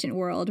the ancient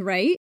world,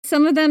 right?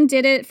 Some of them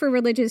did it for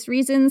religious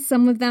reasons.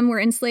 Some of them were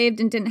enslaved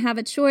and didn't have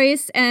a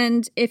choice.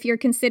 And if you're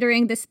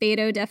considering the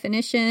spado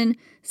definition,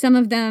 some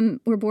of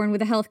them were born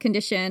with a health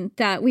condition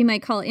that we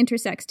might call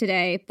intersex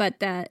today, but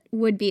that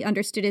would be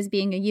understood as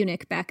being a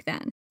eunuch back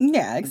then.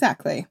 Yeah,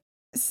 exactly.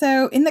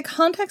 So in the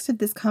context of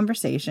this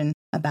conversation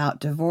about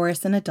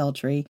divorce and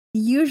adultery, the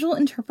usual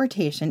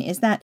interpretation is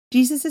that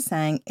Jesus is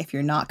saying, if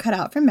you're not cut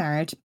out for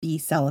marriage, be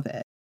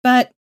celibate.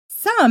 But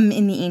some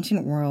in the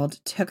ancient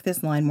world took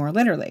this line more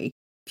literally.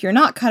 If you're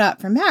not cut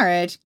out for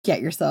marriage, get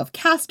yourself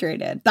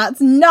castrated. That's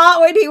not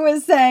what he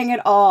was saying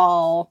at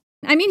all.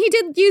 I mean, he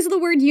did use the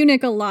word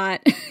eunuch a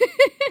lot.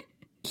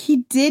 He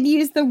did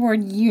use the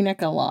word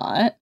eunuch a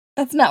lot.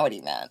 That's not what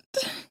he meant.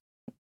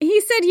 He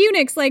said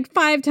eunuchs like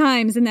 5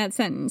 times in that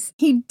sentence.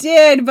 He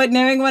did, but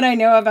knowing what I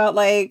know about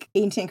like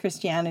ancient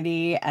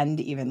Christianity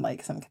and even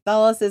like some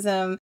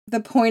Catholicism,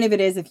 the point of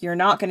it is if you're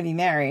not going to be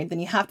married,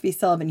 then you have to be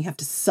celibate and you have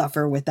to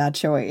suffer with that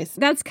choice.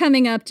 That's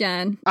coming up,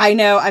 Jen. I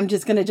know. I'm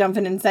just going to jump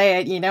in and say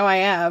it. You know I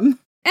am.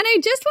 And I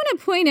just want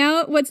to point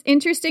out what's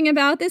interesting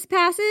about this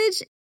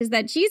passage is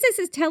that Jesus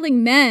is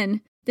telling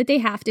men that they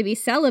have to be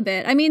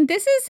celibate. I mean,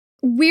 this is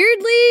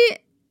weirdly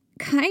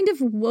kind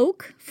of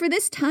woke for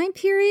this time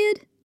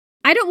period.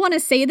 I don't want to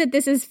say that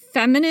this is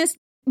feminist,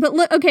 but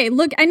look,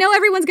 I know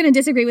everyone's going to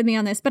disagree with me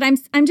on this, but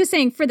I'm just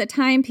saying for the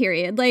time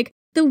period, like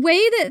the way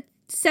that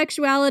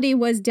sexuality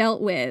was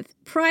dealt with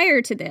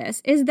prior to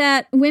this is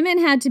that women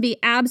had to be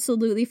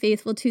absolutely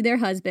faithful to their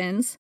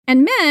husbands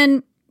and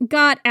men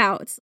got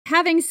outs.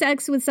 Having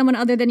sex with someone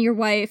other than your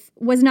wife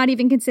was not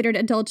even considered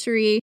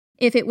adultery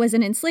if it was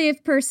an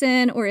enslaved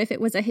person or if it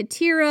was a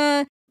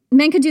hetera.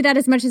 Men could do that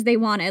as much as they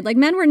wanted. Like,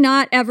 men were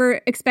not ever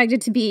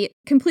expected to be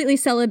completely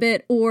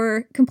celibate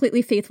or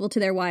completely faithful to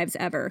their wives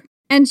ever.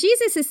 And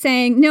Jesus is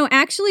saying, no,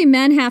 actually,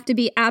 men have to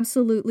be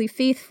absolutely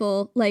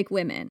faithful like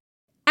women.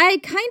 I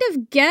kind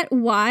of get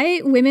why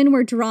women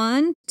were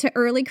drawn to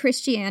early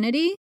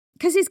Christianity,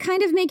 because he's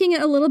kind of making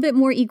it a little bit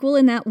more equal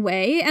in that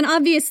way. And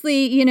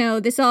obviously, you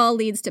know, this all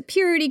leads to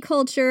purity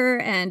culture,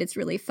 and it's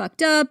really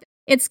fucked up.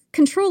 It's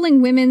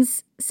controlling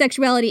women's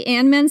sexuality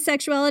and men's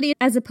sexuality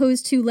as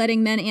opposed to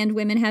letting men and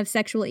women have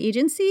sexual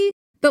agency.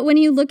 But when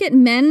you look at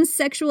men's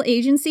sexual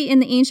agency in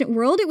the ancient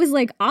world, it was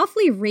like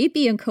awfully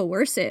rapey and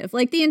coercive.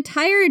 Like the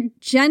entire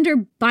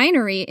gender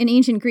binary in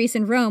ancient Greece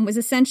and Rome was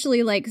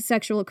essentially like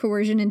sexual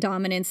coercion and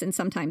dominance and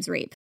sometimes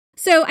rape.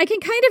 So I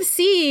can kind of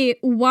see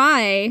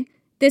why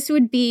this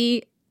would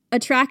be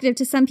attractive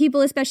to some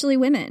people, especially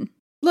women.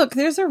 Look,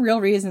 there's a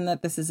real reason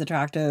that this is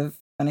attractive.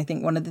 And I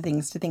think one of the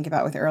things to think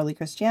about with early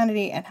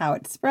Christianity and how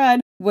it spread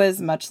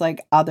was much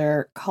like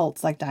other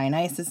cults like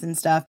Dionysus and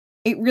stuff.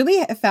 It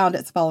really found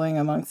its following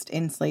amongst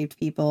enslaved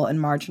people and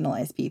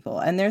marginalized people.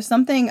 And there's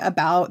something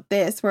about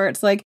this where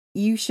it's like,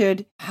 you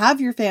should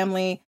have your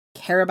family,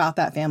 care about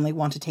that family,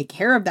 want to take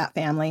care of that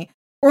family,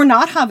 or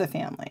not have a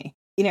family.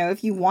 You know,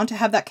 if you want to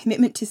have that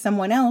commitment to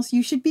someone else,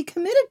 you should be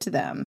committed to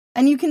them.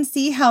 And you can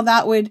see how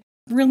that would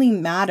really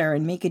matter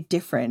and make a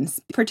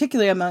difference,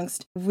 particularly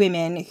amongst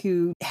women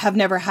who have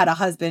never had a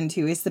husband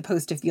who is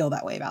supposed to feel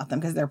that way about them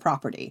because they're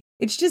property.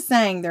 It's just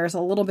saying there's a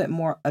little bit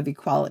more of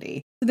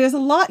equality. So there's a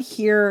lot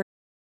here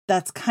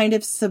that's kind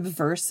of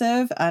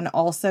subversive and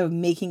also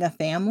making a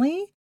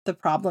family. The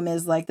problem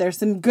is, like, there's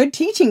some good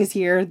teachings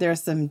here.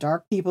 There's some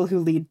dark people who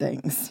lead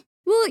things.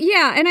 Well,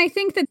 yeah, and I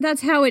think that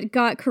that's how it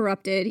got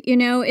corrupted, you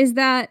know, is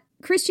that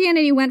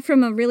Christianity went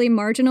from a really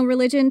marginal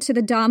religion to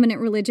the dominant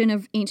religion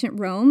of ancient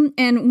Rome.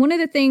 And one of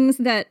the things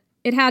that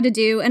it had to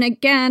do, and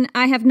again,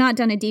 I have not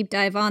done a deep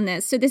dive on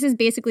this, so this is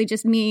basically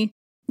just me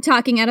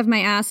talking out of my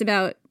ass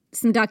about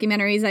some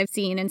documentaries I've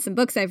seen and some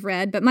books I've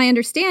read, but my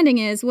understanding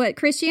is what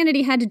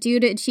Christianity had to do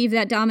to achieve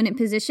that dominant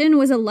position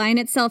was align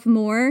itself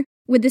more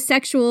with the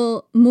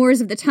sexual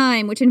mores of the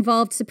time, which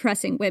involved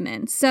suppressing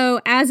women.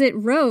 So as it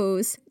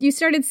rose, you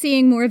started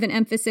seeing more of an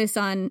emphasis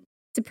on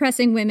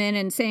suppressing women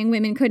and saying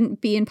women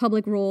couldn't be in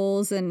public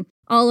roles and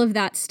all of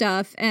that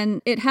stuff.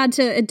 And it had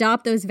to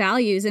adopt those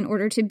values in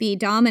order to be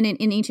dominant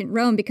in ancient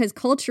Rome, because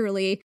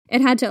culturally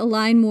it had to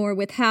align more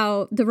with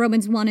how the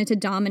Romans wanted to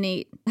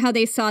dominate, how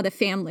they saw the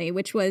family,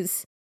 which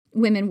was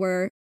women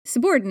were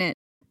subordinate.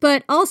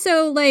 But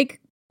also,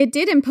 like, it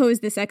did impose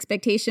this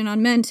expectation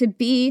on men to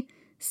be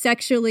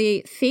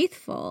sexually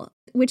faithful,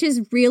 which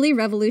is really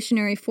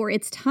revolutionary for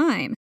its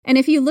time. And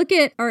if you look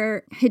at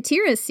our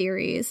Hetera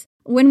series,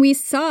 when we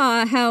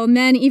saw how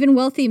men, even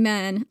wealthy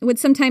men, would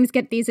sometimes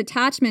get these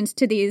attachments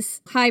to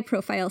these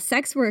high-profile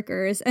sex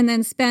workers and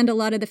then spend a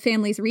lot of the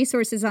family's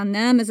resources on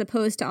them as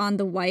opposed to on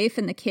the wife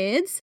and the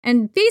kids.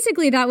 And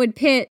basically that would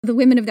pit the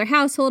women of their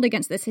household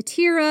against this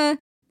Hetera.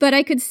 But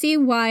I could see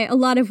why a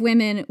lot of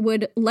women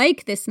would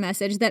like this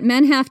message that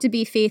men have to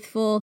be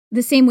faithful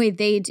the same way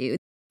they do.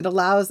 It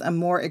allows a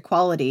more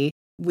equality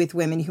with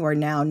women who are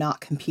now not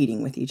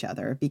competing with each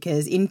other,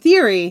 because in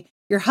theory,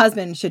 your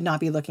husband should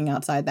not be looking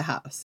outside the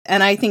house.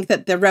 And I think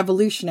that the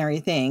revolutionary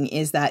thing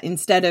is that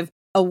instead of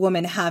a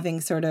woman having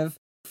sort of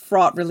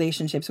fraught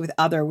relationships with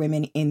other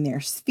women in their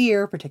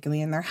sphere,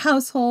 particularly in their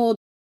household,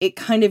 it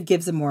kind of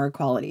gives them more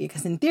equality.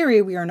 Because in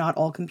theory, we are not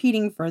all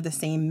competing for the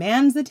same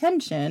man's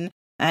attention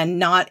and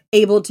not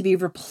able to be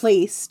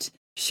replaced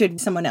should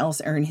someone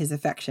else earn his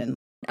affection.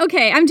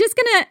 Okay, I'm just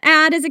going to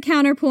add as a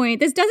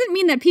counterpoint, this doesn't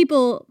mean that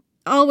people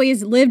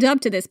always lived up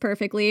to this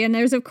perfectly. And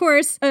there's, of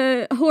course,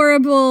 a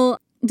horrible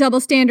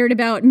double standard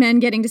about men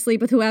getting to sleep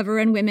with whoever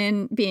and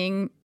women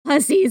being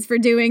hussies for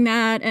doing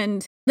that.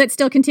 And that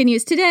still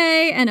continues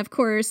today. And of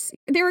course,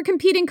 there were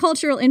competing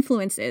cultural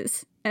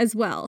influences as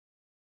well.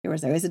 There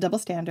was always a double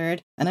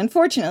standard. And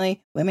unfortunately,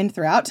 women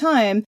throughout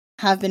time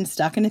have been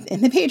stuck in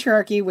the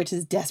patriarchy, which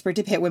is desperate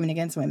to pit women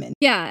against women.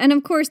 Yeah, and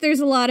of course, there's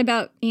a lot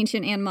about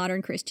ancient and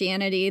modern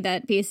Christianity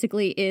that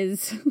basically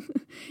is,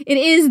 it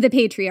is the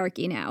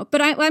patriarchy now.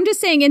 But I'm just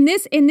saying, in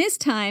this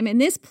time, in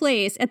this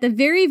place, at the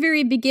very,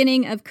 very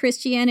beginning of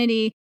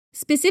Christianity,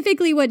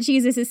 specifically what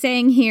Jesus is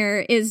saying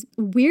here is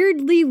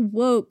weirdly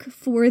woke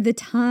for the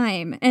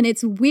time, and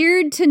it's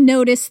weird to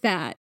notice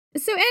that.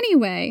 So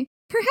anyway,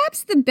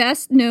 perhaps the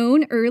best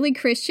known early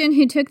Christian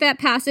who took that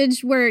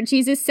passage where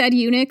Jesus said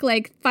eunuch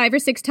like 5 or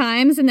 6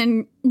 times and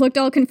then looked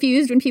all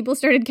confused when people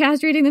started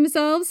castrating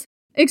themselves,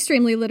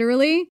 extremely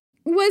literally,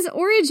 was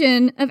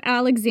Origen of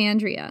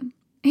Alexandria.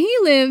 He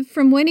lived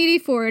from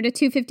 184 to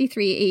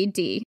 253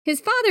 AD. His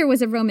father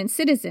was a Roman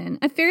citizen,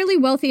 a fairly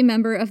wealthy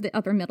member of the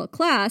upper middle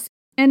class,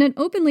 and an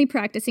openly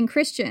practicing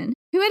Christian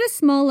who had a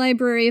small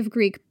library of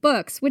Greek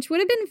books, which would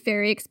have been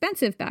very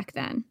expensive back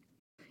then.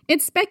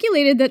 It's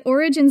speculated that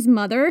Origen's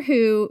mother,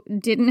 who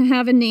didn't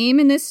have a name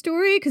in this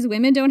story because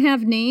women don't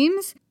have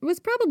names, was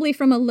probably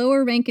from a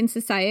lower rank in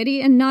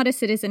society and not a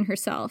citizen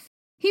herself.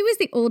 He was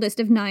the oldest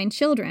of 9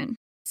 children.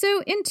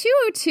 So in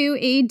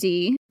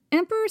 202 AD,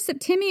 Emperor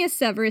Septimius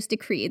Severus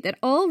decreed that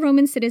all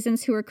Roman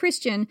citizens who were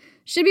Christian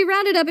should be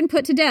rounded up and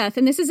put to death.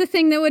 And this is a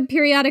thing that would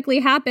periodically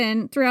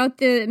happen throughout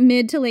the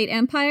mid to late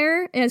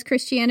empire as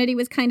Christianity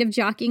was kind of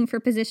jockeying for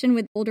position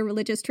with older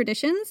religious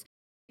traditions.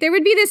 There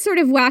would be this sort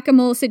of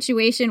whack-a-mole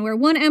situation where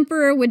one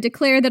emperor would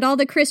declare that all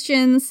the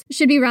Christians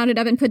should be rounded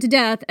up and put to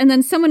death, and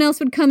then someone else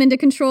would come into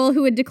control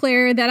who would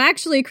declare that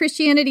actually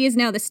Christianity is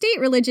now the state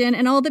religion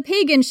and all the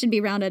pagans should be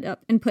rounded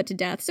up and put to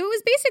death. So it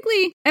was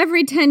basically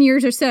every 10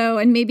 years or so,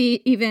 and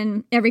maybe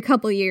even every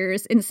couple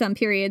years in some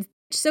periods.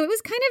 So it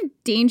was kind of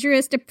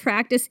dangerous to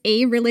practice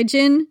a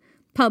religion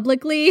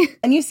publicly.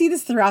 And you see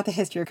this throughout the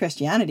history of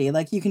Christianity.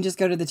 Like, you can just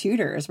go to the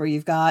Tudors, where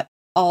you've got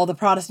all the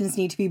Protestants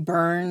need to be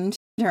burned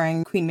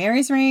during Queen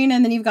Mary's reign,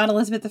 and then you've got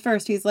Elizabeth I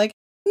who's like,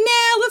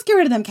 nah, let's get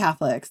rid of them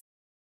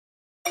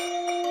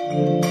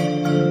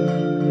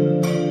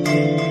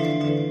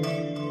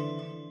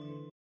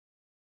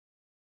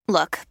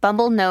Look,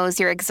 Bumble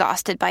knows you're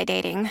exhausted by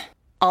dating.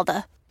 All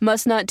the,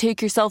 must not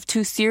take yourself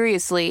too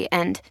seriously,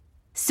 and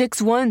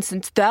 6'1"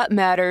 since that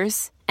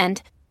matters,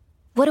 and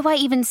what do I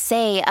even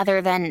say other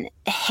than,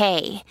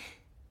 hey?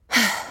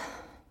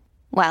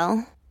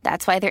 Well,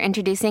 that's why they're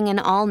introducing an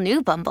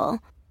all-new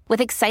Bumble,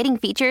 with exciting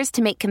features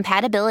to make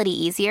compatibility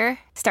easier,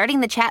 starting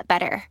the chat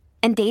better,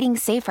 and dating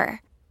safer.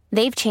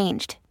 They've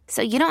changed,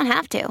 so you don't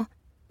have to.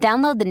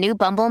 Download the new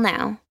Bumble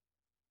now.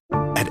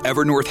 At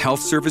Evernorth Health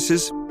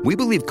Services, we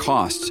believe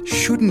costs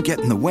shouldn't get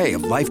in the way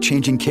of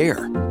life-changing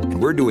care,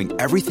 and we're doing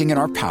everything in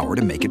our power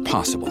to make it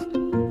possible.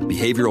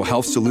 Behavioral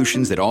health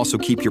solutions that also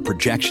keep your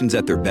projections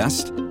at their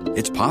best?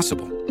 It's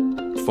possible.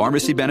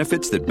 Pharmacy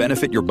benefits that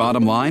benefit your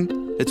bottom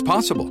line? It's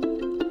possible.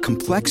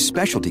 Complex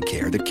specialty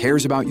care that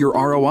cares about your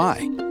ROI?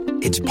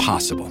 It's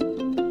possible.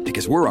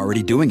 Because we're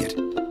already doing it.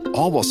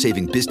 All while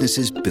saving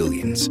businesses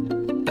billions.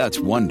 That's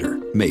Wonder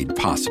made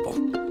possible.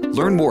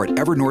 Learn more at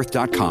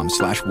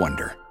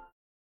evernorth.com/wonder.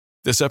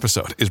 This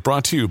episode is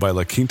brought to you by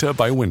La Quinta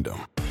by Wyndham.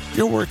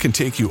 Your work can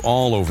take you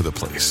all over the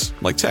place,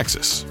 like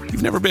Texas.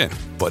 You've never been,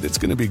 but it's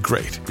going to be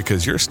great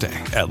because you're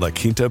staying at La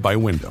Quinta by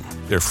Wyndham.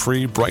 Their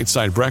free Bright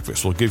Side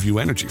breakfast will give you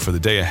energy for the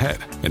day ahead.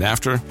 And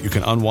after, you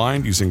can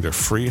unwind using their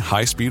free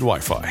high-speed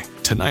Wi-Fi.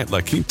 Tonight,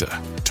 La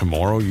Quinta.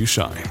 Tomorrow, you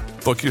shine.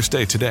 Book your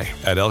stay today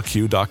at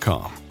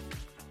lq.com.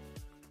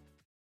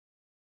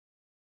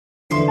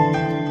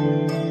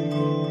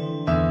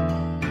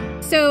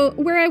 So,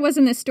 where I was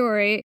in this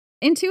story,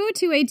 in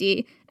 202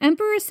 AD,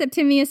 Emperor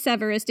Septimius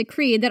Severus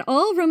decreed that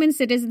all Roman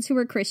citizens who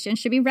were Christian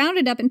should be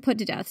rounded up and put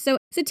to death. So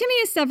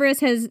Septimius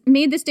Severus has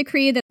made this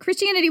decree that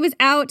Christianity was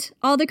out,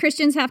 all the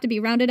Christians have to be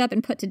rounded up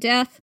and put to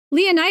death.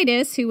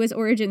 Leonidas, who was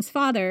Origen's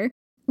father,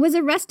 was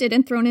arrested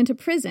and thrown into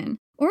prison.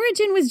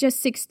 Origen was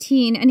just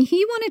 16, and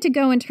he wanted to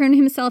go and turn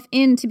himself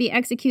in to be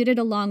executed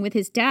along with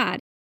his dad.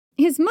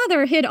 His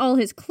mother hid all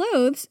his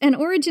clothes, and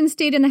Origen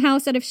stayed in the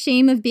house out of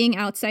shame of being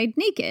outside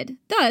naked.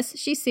 Thus,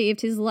 she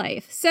saved his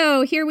life.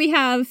 So here we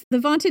have the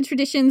vaunted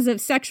traditions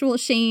of sexual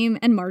shame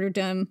and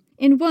martyrdom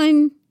in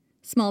one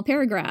small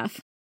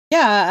paragraph.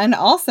 Yeah, and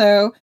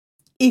also,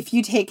 if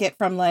you take it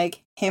from,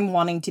 like, him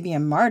wanting to be a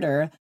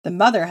martyr, the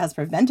mother has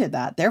prevented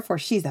that. Therefore,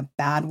 she's a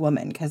bad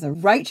woman, because a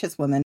righteous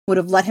woman would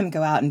have let him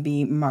go out and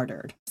be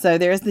martyred. So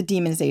there's the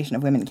demonization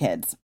of women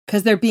kids.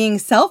 Because they're being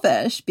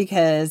selfish,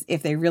 because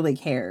if they really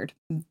cared,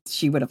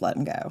 she would have let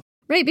him go.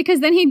 Right,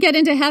 because then he'd get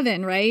into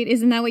heaven, right?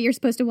 Isn't that what you're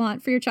supposed to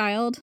want for your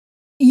child?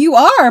 You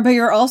are, but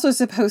you're also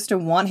supposed to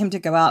want him to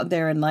go out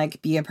there and,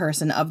 like, be a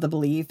person of the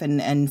belief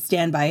and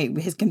stand by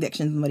his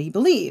convictions and what he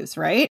believes,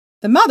 right?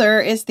 The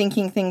mother is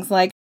thinking things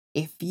like,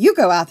 if you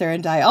go out there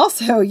and die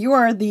also, you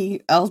are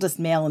the eldest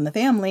male in the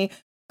family.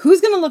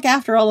 Who's going to look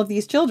after all of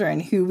these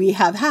children who we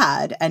have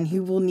had and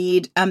who will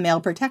need a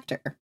male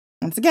protector?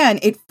 Once again,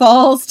 it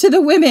falls to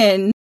the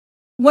women.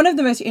 One of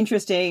the most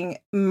interesting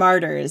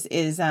martyrs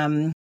is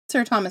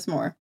Sir Thomas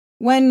More.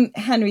 When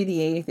Henry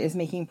VIII is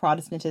making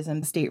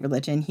Protestantism the state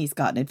religion, he's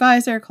got an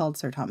advisor called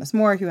Sir Thomas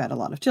More, who had a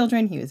lot of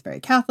children. He was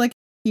very Catholic.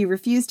 He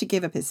refused to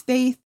give up his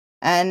faith.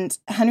 And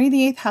Henry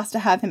VIII has to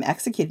have him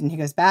executed. And he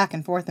goes back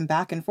and forth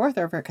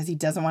over it because he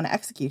doesn't want to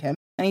execute him.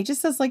 And he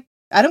just says, like,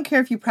 I don't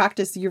care if you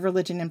practice your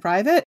religion in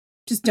private,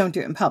 just don't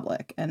do it in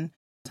public. And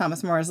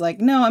Thomas More is like,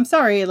 no, I'm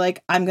sorry,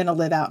 like, I'm going to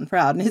live out and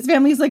proud. And his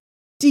family's like,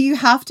 do you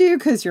have to?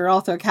 Because you're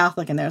also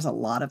Catholic and there's a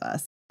lot of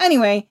us.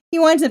 Anyway, he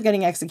winds up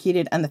getting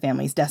executed and the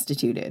family's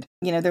destituted.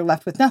 You know, they're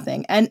left with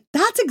nothing. And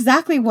that's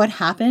exactly what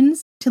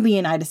happens to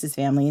Leonidas'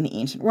 family in the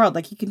ancient world.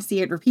 Like, you can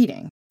see it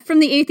repeating. From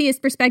the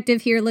atheist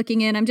perspective here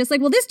looking in, I'm just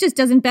like, well, this just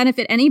doesn't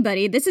benefit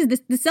anybody. This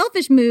is the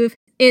selfish move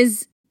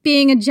is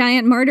being a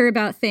giant martyr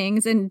about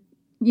things and,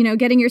 you know,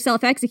 getting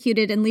yourself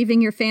executed and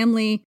leaving your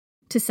family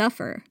to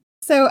suffer.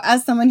 So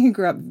as someone who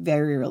grew up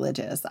very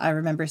religious, I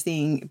remember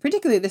seeing,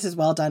 particularly this is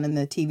well done in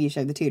the TV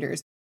show The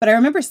Tudors, but I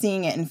remember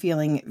seeing it and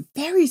feeling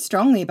very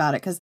strongly about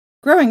it because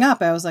growing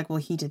up, I was like, well,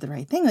 he did the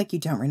right thing. Like, you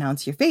don't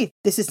renounce your faith.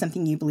 This is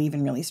something you believe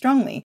in really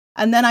strongly.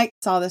 And then I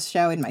saw this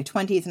show in my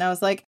 20s and I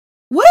was like,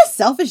 what a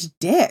selfish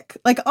dick.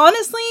 Like,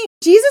 honestly,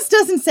 Jesus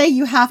doesn't say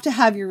you have to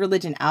have your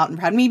religion out and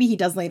proud. Maybe he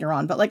does later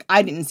on, but like,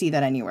 I didn't see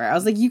that anywhere. I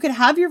was like, you could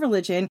have your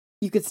religion.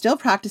 You could still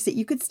practice it.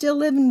 You could still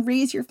live and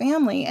raise your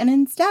family. And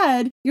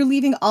instead, you're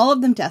leaving all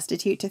of them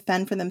destitute to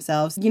fend for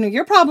themselves. You know,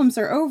 your problems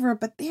are over,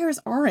 but theirs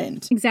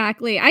aren't.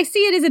 Exactly. I see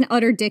it as an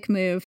utter dick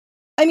move.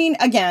 I mean,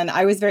 again,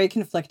 I was very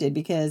conflicted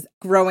because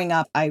growing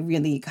up, I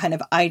really kind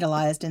of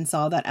idolized and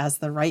saw that as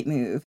the right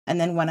move. And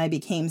then when I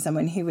became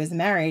someone who was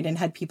married and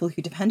had people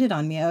who depended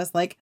on me, I was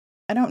like,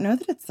 I don't know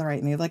that it's the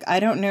right move. Like, I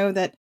don't know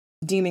that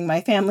dooming my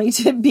family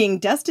to being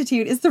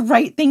destitute is the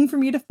right thing for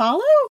me to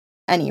follow.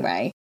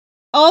 Anyway.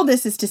 All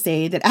this is to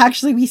say that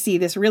actually we see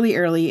this really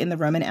early in the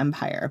Roman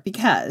Empire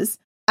because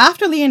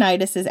after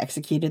Leonidas is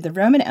executed, the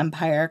Roman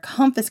Empire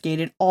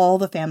confiscated all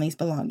the family's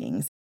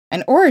belongings,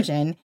 and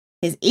Origen,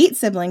 his 8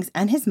 siblings,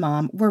 and his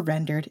mom were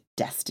rendered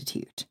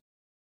destitute.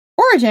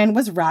 Origen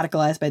was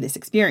radicalized by this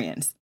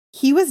experience.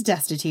 He was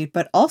destitute,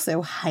 but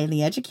also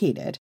highly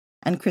educated.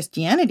 And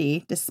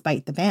Christianity,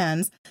 despite the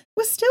bans,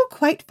 was still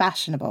quite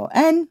fashionable.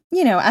 And,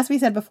 as we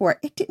said before,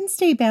 it didn't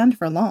stay banned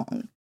for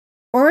long.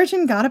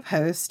 Origen got a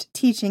post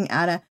teaching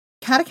at a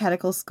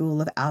catechetical school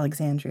of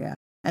Alexandria.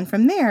 And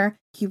from there,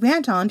 he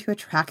went on to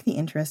attract the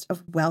interest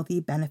of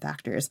wealthy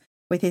benefactors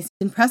with his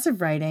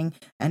impressive writing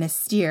and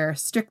austere,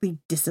 strictly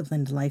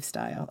disciplined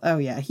lifestyle. Oh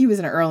yeah, he was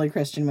an early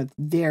Christian with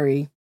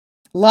a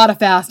lot of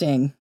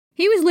fasting.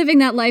 He was living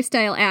that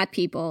lifestyle at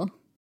people.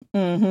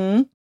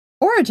 Mm-hmm.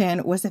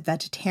 Origen was a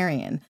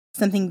vegetarian,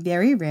 something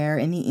very rare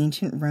in the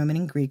ancient Roman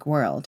and Greek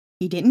world.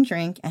 He didn't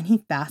drink and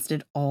he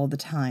fasted all the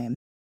time.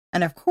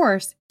 And of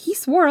course, he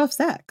swore off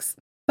sex.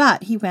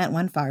 But he went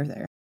one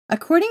farther.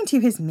 According to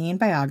his main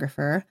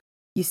biographer,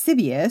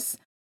 Eusebius,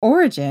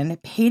 Origen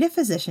paid a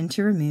physician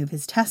to remove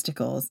his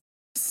testicles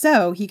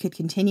so he could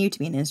continue to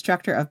be an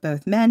instructor of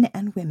both men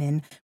and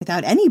women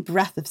without any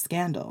breath of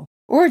scandal.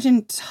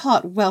 Origen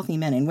taught wealthy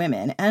men and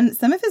women, and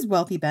some of his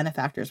wealthy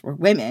benefactors were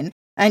women.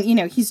 And,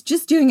 he's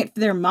just doing it for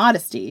their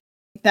modesty.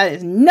 That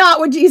is not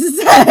what Jesus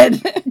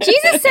said.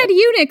 Jesus said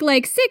eunuch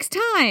like 6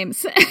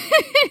 times.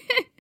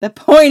 The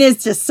point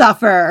is to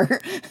suffer.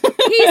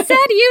 He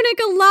said eunuch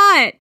a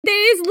lot.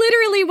 That is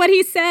literally what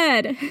he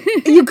said.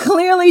 You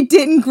clearly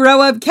didn't grow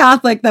up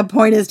Catholic. The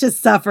point is to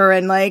suffer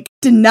and,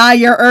 deny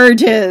your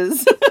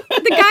urges.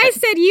 The guy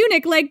said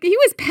eunuch like he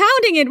was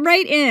pounding it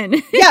right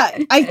in. Yeah,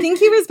 I think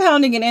he was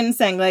pounding it in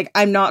saying,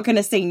 I'm not going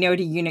to say no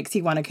to eunuchs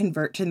who want to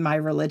convert to my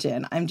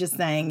religion. I'm just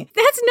saying.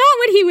 That's not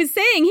what he was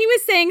saying. He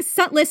was saying,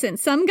 listen,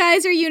 some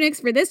guys are eunuchs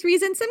for this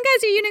reason. Some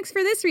guys are eunuchs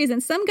for this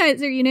reason. Some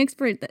guys are eunuchs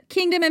for the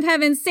kingdom of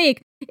heaven's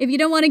sake. If you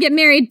don't want to get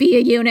married, be a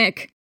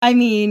eunuch. I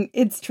mean,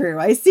 it's true.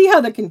 I see how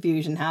the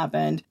confusion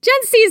happened.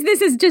 Jen sees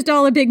this as just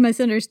all a big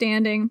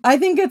misunderstanding. I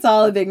think it's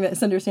all a big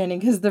misunderstanding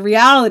because the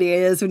reality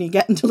is when you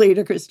get into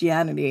later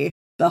Christianity,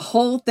 the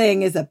whole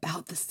thing is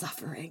about the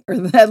suffering, or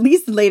at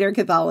least later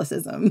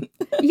Catholicism.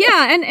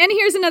 Yeah, and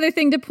here's another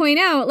thing to point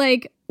out,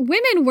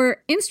 women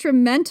were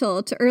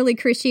instrumental to early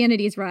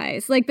Christianity's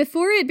rise.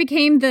 Before it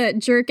became the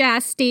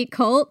jerk-ass state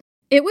cult,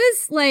 it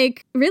was,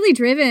 really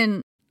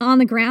driven on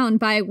the ground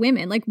by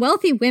women.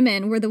 Wealthy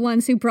women were the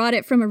ones who brought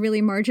it from a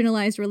really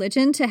marginalized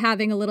religion to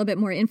having a little bit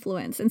more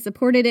influence and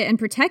supported it and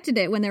protected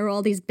it when there were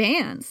all these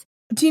bans.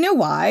 Do you know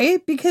why?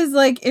 Because,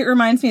 it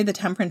reminds me of the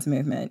temperance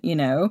movement,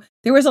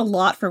 There was a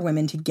lot for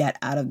women to get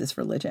out of this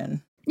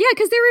religion. Yeah,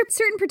 because there were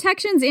certain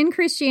protections in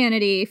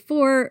Christianity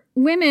for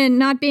women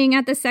not being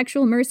at the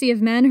sexual mercy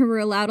of men who were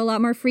allowed a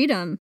lot more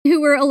freedom,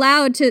 who were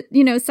allowed to,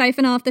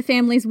 siphon off the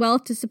family's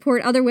wealth to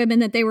support other women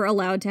that they were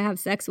allowed to have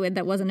sex with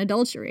that wasn't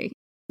adultery.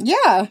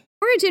 Yeah.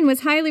 Origen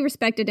was highly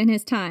respected in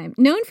his time,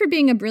 known for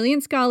being a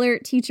brilliant scholar,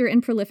 teacher,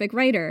 and prolific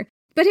writer.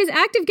 But his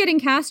act of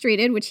getting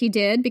castrated, which he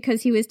did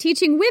because he was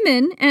teaching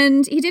women,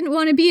 and he didn't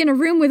want to be in a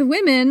room with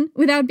women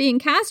without being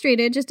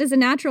castrated, just as a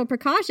natural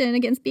precaution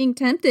against being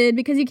tempted,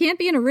 because you can't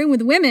be in a room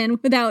with women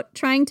without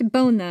trying to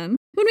bone them.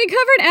 When we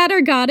covered At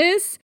Our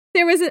Goddess,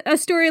 there was a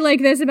story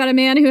like this about a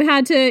man who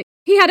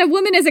he had a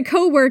woman as a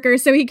co-worker,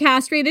 so he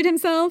castrated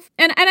himself.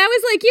 And I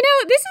was like,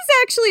 this is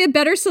actually a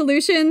better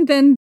solution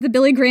than the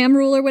Billy Graham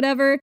rule or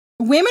whatever.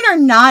 Women are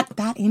not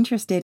that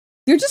interested.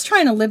 They're just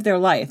trying to live their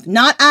life,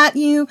 not at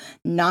you,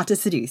 not to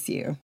seduce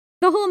you.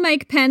 The whole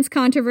Mike Pence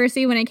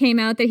controversy when it came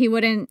out that he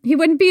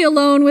wouldn't be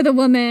alone with a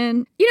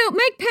woman.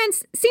 Mike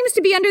Pence seems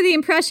to be under the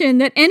impression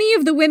that any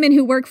of the women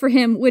who work for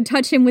him would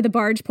touch him with a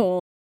barge pole.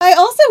 I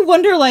also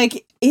wonder,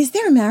 is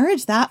their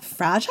marriage that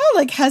fragile?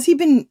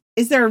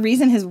 Is there a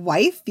reason his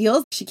wife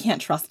feels she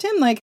can't trust him?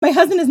 My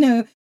husband has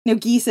no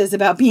geeses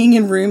about being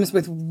in rooms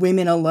with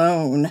women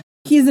alone.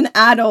 He's an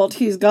adult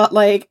who's got,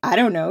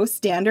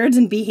 standards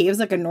and behaves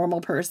like a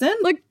normal person.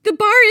 The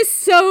bar is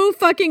so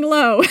fucking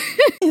low.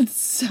 It's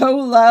so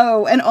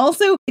low. And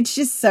also, it's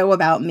just so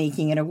about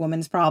making it a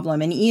woman's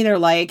problem. And either,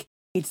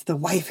 it's the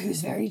wife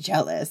who's very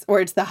jealous, or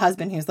it's the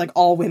husband who's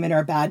all women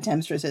are bad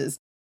temptresses.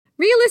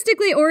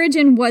 Realistically,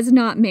 Origen was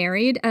not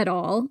married at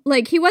all.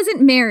 He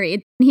wasn't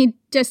married. He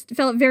just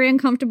felt very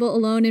uncomfortable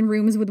alone in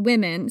rooms with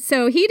women.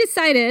 So he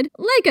decided,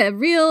 like a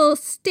real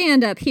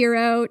stand-up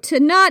hero, to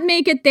not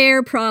make it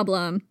their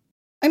problem.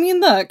 I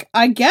mean, look,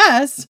 I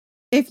guess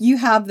if you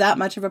have that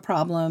much of a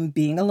problem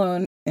being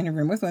alone in a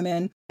room with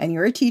women, and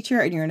you're a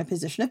teacher and you're in a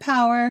position of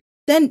power,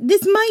 then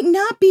this might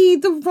not be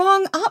the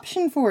wrong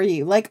option for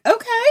you.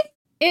 Okay.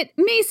 It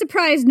may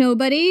surprise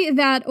nobody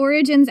that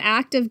Origen's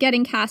act of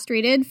getting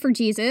castrated for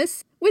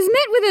Jesus was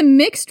met with a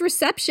mixed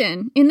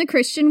reception in the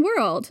Christian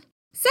world.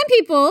 Some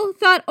people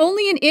thought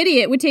only an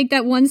idiot would take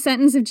that one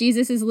sentence of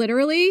Jesus as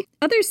literally.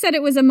 Others said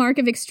it was a mark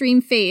of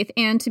extreme faith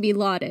and to be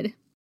lauded.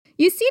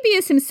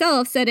 Eusebius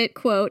himself said it,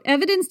 quote,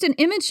 evidenced an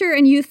immature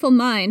and youthful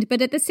mind,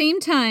 but at the same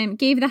time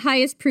gave the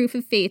highest proof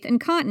of faith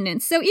and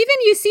continence. So even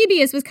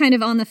Eusebius was kind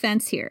of on the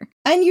fence here.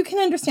 And you can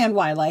understand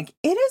why,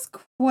 it is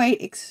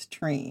quite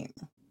extreme.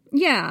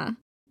 Yeah.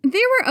 There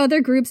were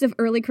other groups of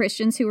early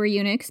Christians who were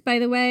eunuchs, by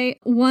the way.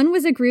 One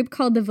was a group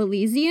called the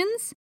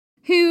Valesians.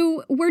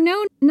 who were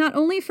known not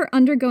only for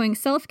undergoing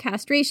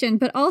self-castration,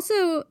 but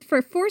also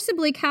for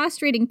forcibly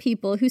castrating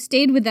people who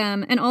stayed with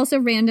them and also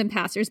random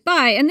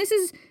passersby. And this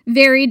is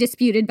very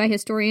disputed by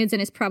historians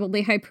and is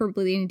probably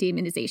hyperbole and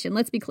demonization,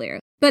 let's be clear.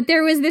 But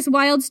there was this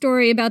wild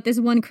story about this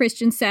one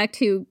Christian sect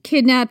who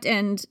kidnapped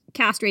and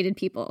castrated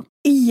people.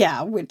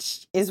 Yeah,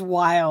 which is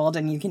wild,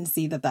 and you can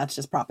see that that's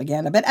just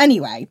propaganda. But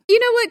anyway. You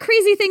know what?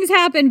 Crazy things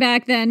happened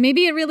back then.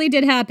 Maybe it really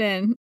did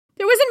happen.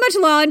 There wasn't much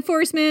law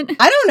enforcement.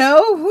 I don't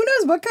know. Who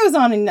knows what goes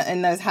on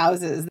in those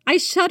houses? I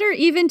shudder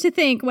even to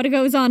think what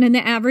goes on in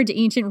the average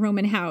ancient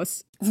Roman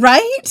house.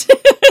 Right?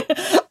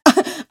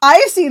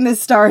 I've seen the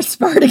star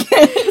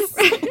Spartacus.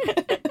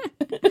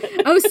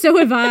 Oh, so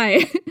have I.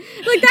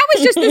 Like, that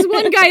was just this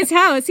one guy's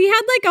house. He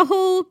had like a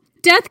whole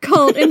death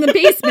cult in the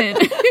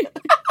basement.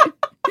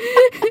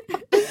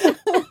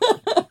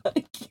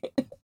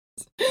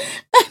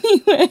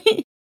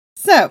 Anyway,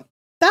 so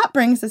that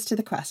brings us to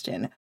the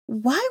question,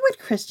 why would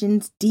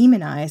Christians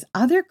demonize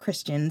other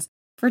Christians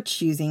for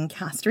choosing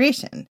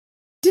castration?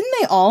 Didn't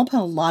they all put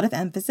a lot of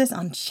emphasis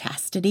on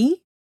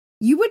chastity?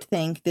 You would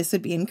think this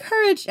would be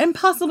encouraged and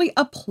possibly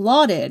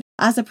applauded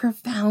as a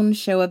profound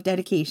show of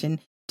dedication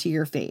to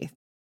your faith.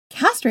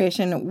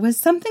 Castration was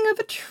something of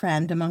a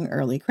trend among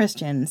early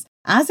Christians,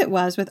 as it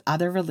was with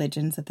other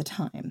religions at the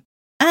time.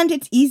 And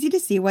it's easy to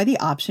see why the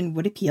option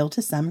would appeal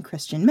to some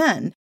Christian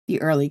men.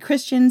 The early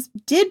Christians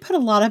did put a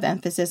lot of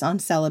emphasis on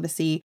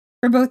celibacy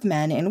for both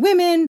men and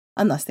women,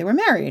 unless they were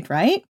married,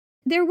 right?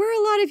 There were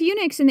a lot of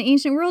eunuchs in the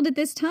ancient world at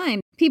this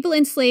time. People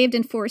enslaved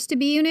and forced to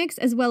be eunuchs,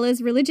 as well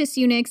as religious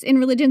eunuchs in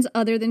religions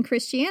other than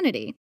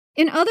Christianity.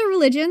 In other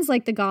religions,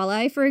 like the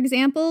Galai, for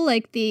example,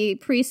 like the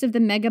priests of the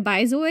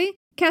Megabaizoi,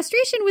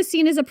 castration was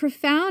seen as a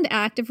profound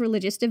act of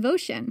religious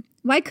devotion.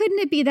 Why couldn't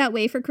it be that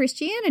way for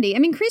Christianity? I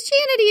mean,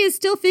 Christianity is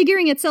still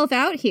figuring itself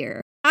out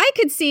here. I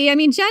could see,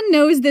 Jen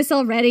knows this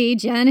already.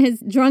 Jen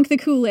has drunk the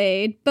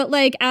Kool-Aid. But,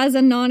 as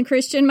a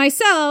non-Christian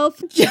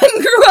myself... Jen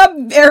grew up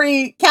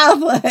very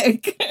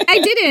Catholic. I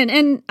didn't,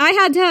 and I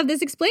had to have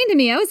this explained to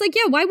me. I was like,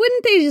 yeah, why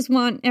wouldn't they just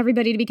want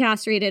everybody to be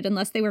castrated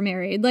unless they were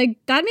married?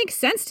 That makes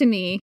sense to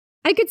me.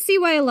 I could see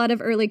why a lot of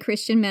early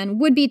Christian men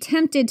would be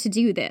tempted to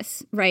do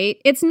this,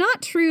 right? It's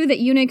not true that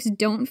eunuchs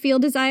don't feel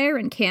desire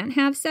and can't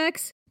have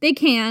sex. They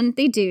can,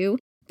 they do.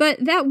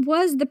 But that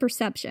was the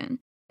perception.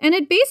 And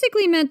it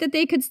basically meant that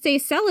they could stay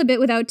celibate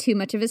without too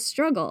much of a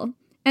struggle.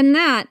 And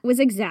that was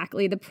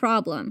exactly the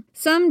problem.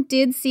 Some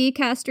did see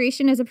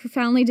castration as a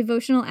profoundly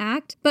devotional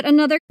act, but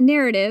another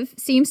narrative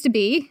seems to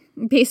be,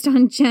 based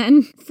on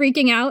Jen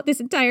freaking out this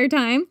entire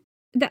time,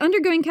 that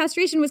undergoing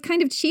castration was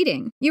kind of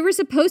cheating. You were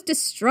supposed to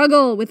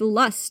struggle with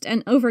lust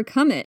and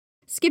overcome it.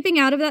 Skipping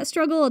out of that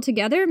struggle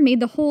altogether made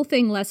the whole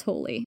thing less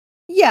holy.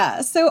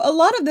 Yeah, so a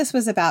lot of this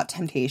was about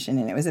temptation,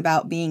 and it was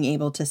about being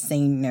able to say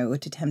no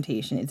to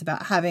temptation. It's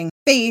about having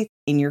faith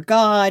in your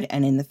God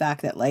and in the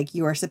fact that,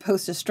 you are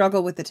supposed to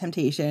struggle with the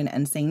temptation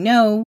and say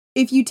no.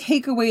 If you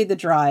take away the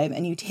drive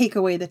and you take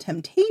away the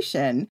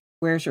temptation,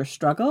 where's your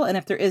struggle? And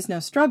if there is no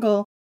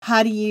struggle,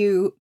 how do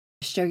you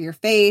show your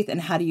faith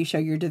and how do you show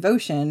your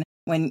devotion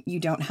when you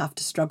don't have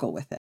to struggle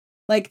with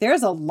it?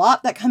 There's a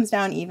lot that comes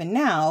down even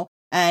now.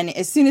 And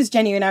as soon as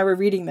Jenny and I were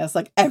reading this,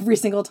 every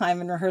single time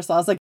in rehearsal, I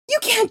was like, you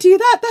can't do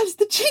that. That's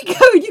the cheat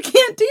code. You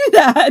can't do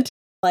that.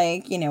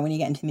 When you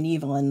get into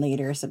medieval and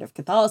later sort of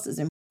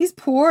Catholicism, these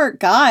poor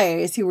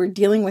guys who were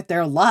dealing with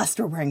their lust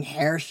were wearing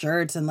hair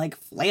shirts and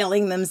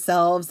flailing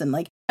themselves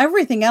and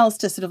everything else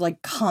to sort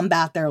of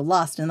combat their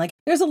lust. And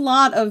there's a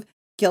lot of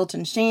guilt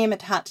and shame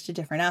attached to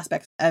different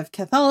aspects of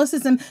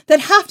Catholicism that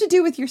have to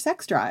do with your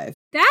sex drive.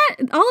 That,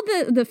 all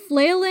the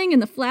flailing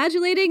and the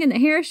flagellating and the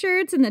hair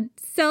shirts and the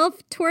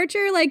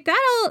self-torture,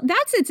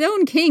 that's its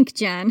own kink,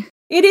 Jen.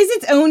 It is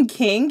its own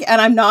kink, and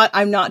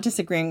I'm not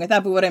disagreeing with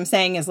that, but what I'm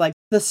saying is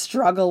the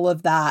struggle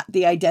of that,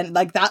 the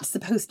identity, that's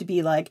supposed to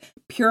be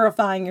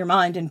purifying your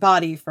mind and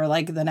body for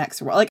the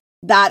next world.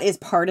 That is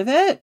part of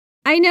it.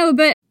 I know,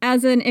 but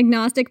as an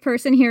agnostic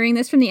person hearing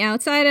this from the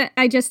outside,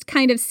 I just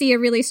kind of see a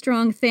really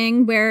strong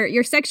thing where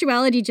your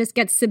sexuality just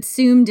gets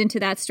subsumed into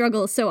that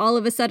struggle. So all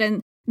of a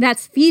sudden,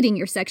 that's feeding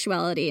your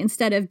sexuality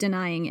instead of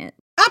denying it.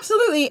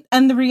 Absolutely.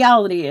 And the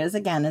reality is,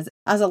 again,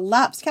 as a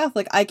lapsed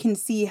Catholic, I can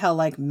see how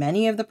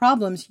many of the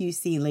problems you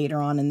see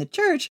later on in the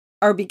church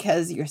are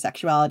because your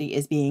sexuality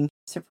is being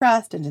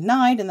suppressed and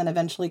denied and then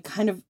eventually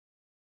kind of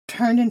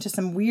turned into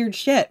some weird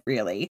shit,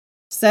 really.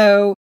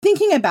 So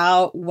thinking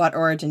about what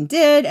Origen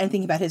did and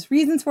thinking about his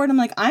reasons for it, I'm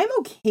I'm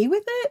okay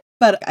with it,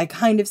 but I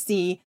kind of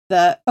see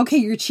the, okay,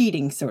 you're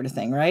cheating sort of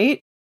thing, right?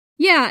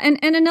 Yeah. And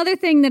another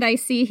thing that I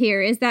see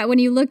here is that when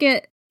you look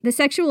at the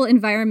sexual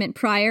environment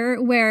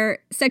prior, where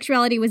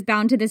sexuality was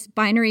bound to this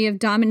binary of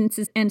dominance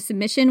and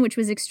submission, which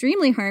was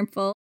extremely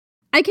harmful,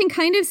 I can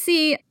kind of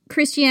see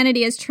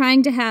Christianity as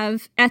trying to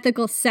have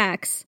ethical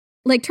sex,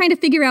 trying to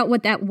figure out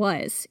what that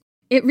was.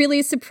 It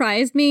really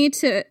surprised me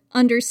to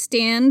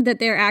understand that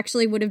there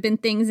actually would have been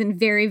things in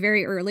very,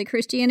 very early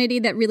Christianity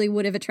that really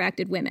would have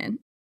attracted women.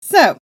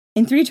 So,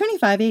 in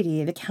 325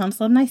 AD, the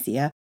Council of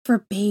Nicaea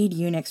forbade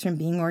eunuchs from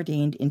being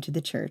ordained into the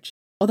church,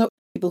 although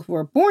people who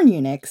were born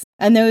eunuchs,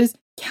 and those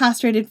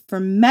castrated for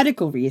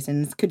medical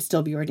reasons could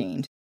still be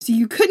ordained. So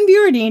you couldn't be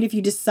ordained if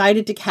you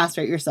decided to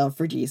castrate yourself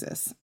for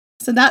Jesus.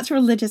 So that's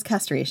religious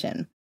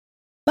castration.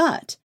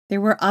 But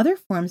there were other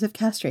forms of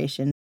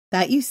castration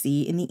that you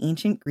see in the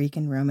ancient Greek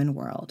and Roman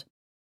world.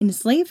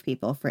 Enslaved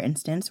people, for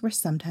instance, were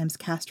sometimes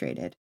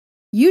castrated.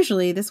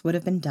 Usually this would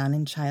have been done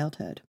in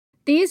childhood.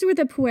 These were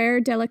the puer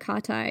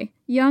delicatae,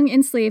 young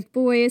enslaved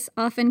boys,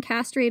 often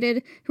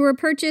castrated, who were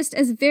purchased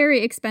as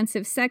very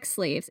expensive sex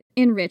slaves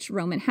in rich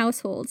Roman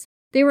households.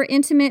 They were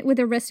intimate with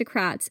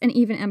aristocrats and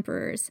even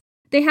emperors.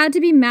 They had to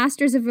be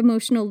masters of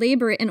emotional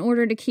labor in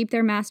order to keep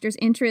their master's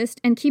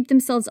interest and keep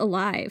themselves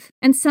alive,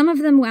 and some of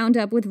them wound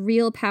up with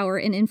real power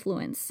and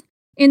influence.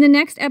 In the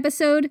next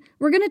episode,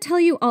 we're going to tell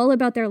you all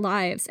about their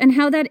lives and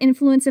how that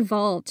influence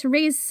evolved to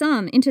raise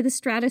some into the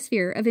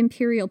stratosphere of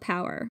imperial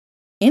power.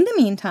 In the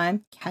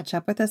meantime, catch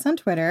up with us on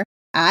Twitter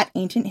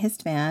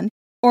 @AncientHistFan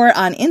or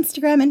on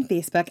Instagram and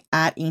Facebook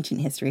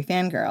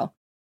 @AncientHistoryFangirl.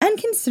 And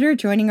consider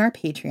joining our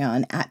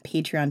Patreon at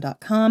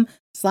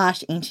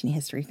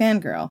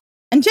patreon.com/AncientHistoryFangirl.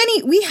 And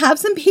Jenny, we have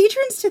some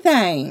patrons to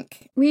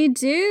thank. We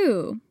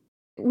do.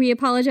 We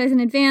apologize in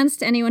advance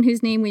to anyone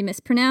whose name we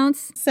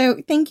mispronounce. So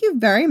thank you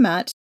very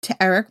much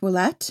to Eric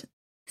Willett,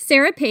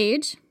 Sarah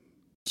Page,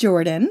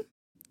 Jordan,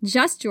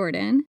 Just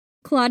Jordan,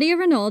 Claudia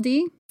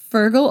Rinaldi,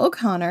 Fergal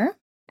O'Connor,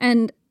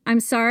 and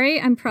I'm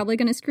sorry, I'm probably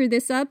going to screw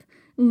this up,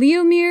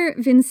 Leomir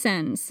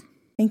Vincennes.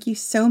 Thank you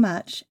so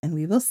much, and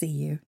we will see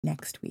you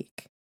next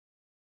week.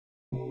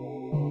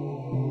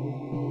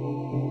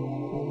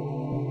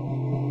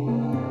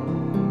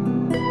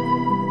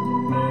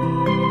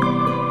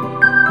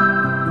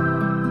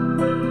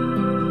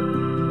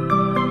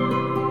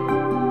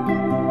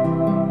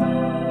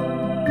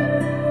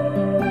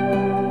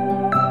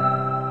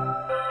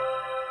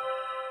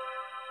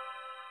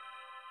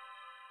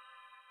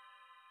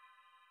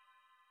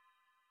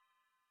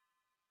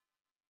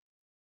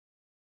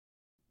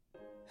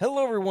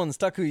 Hello everyone,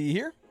 Stakuyi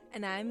here.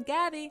 And I'm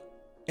Gabby.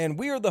 And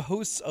we are the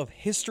hosts of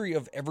History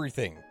of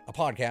Everything, a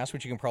podcast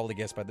which you can probably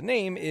guess by the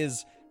name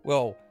is,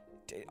 well,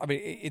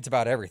 it's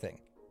about everything.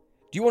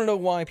 Do you want to know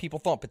why people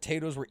thought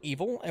potatoes were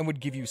evil and would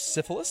give you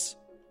syphilis?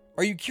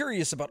 Are you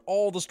curious about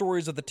all the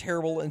stories of the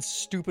terrible and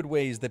stupid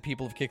ways that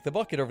people have kicked the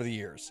bucket over the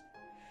years?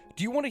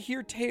 Do you want to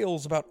hear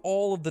tales about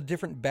all of the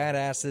different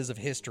badasses of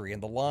history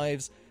and the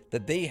lives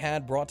that they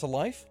had brought to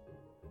life?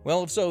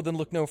 Well, if so, then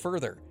look no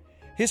further.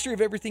 History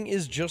of Everything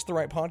is just the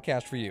right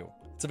podcast for you.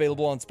 It's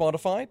available on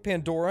Spotify,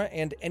 Pandora,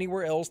 and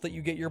anywhere else that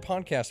you get your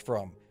podcast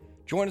from.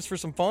 Join us for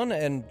some fun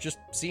and just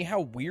see how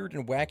weird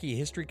and wacky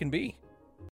history can be.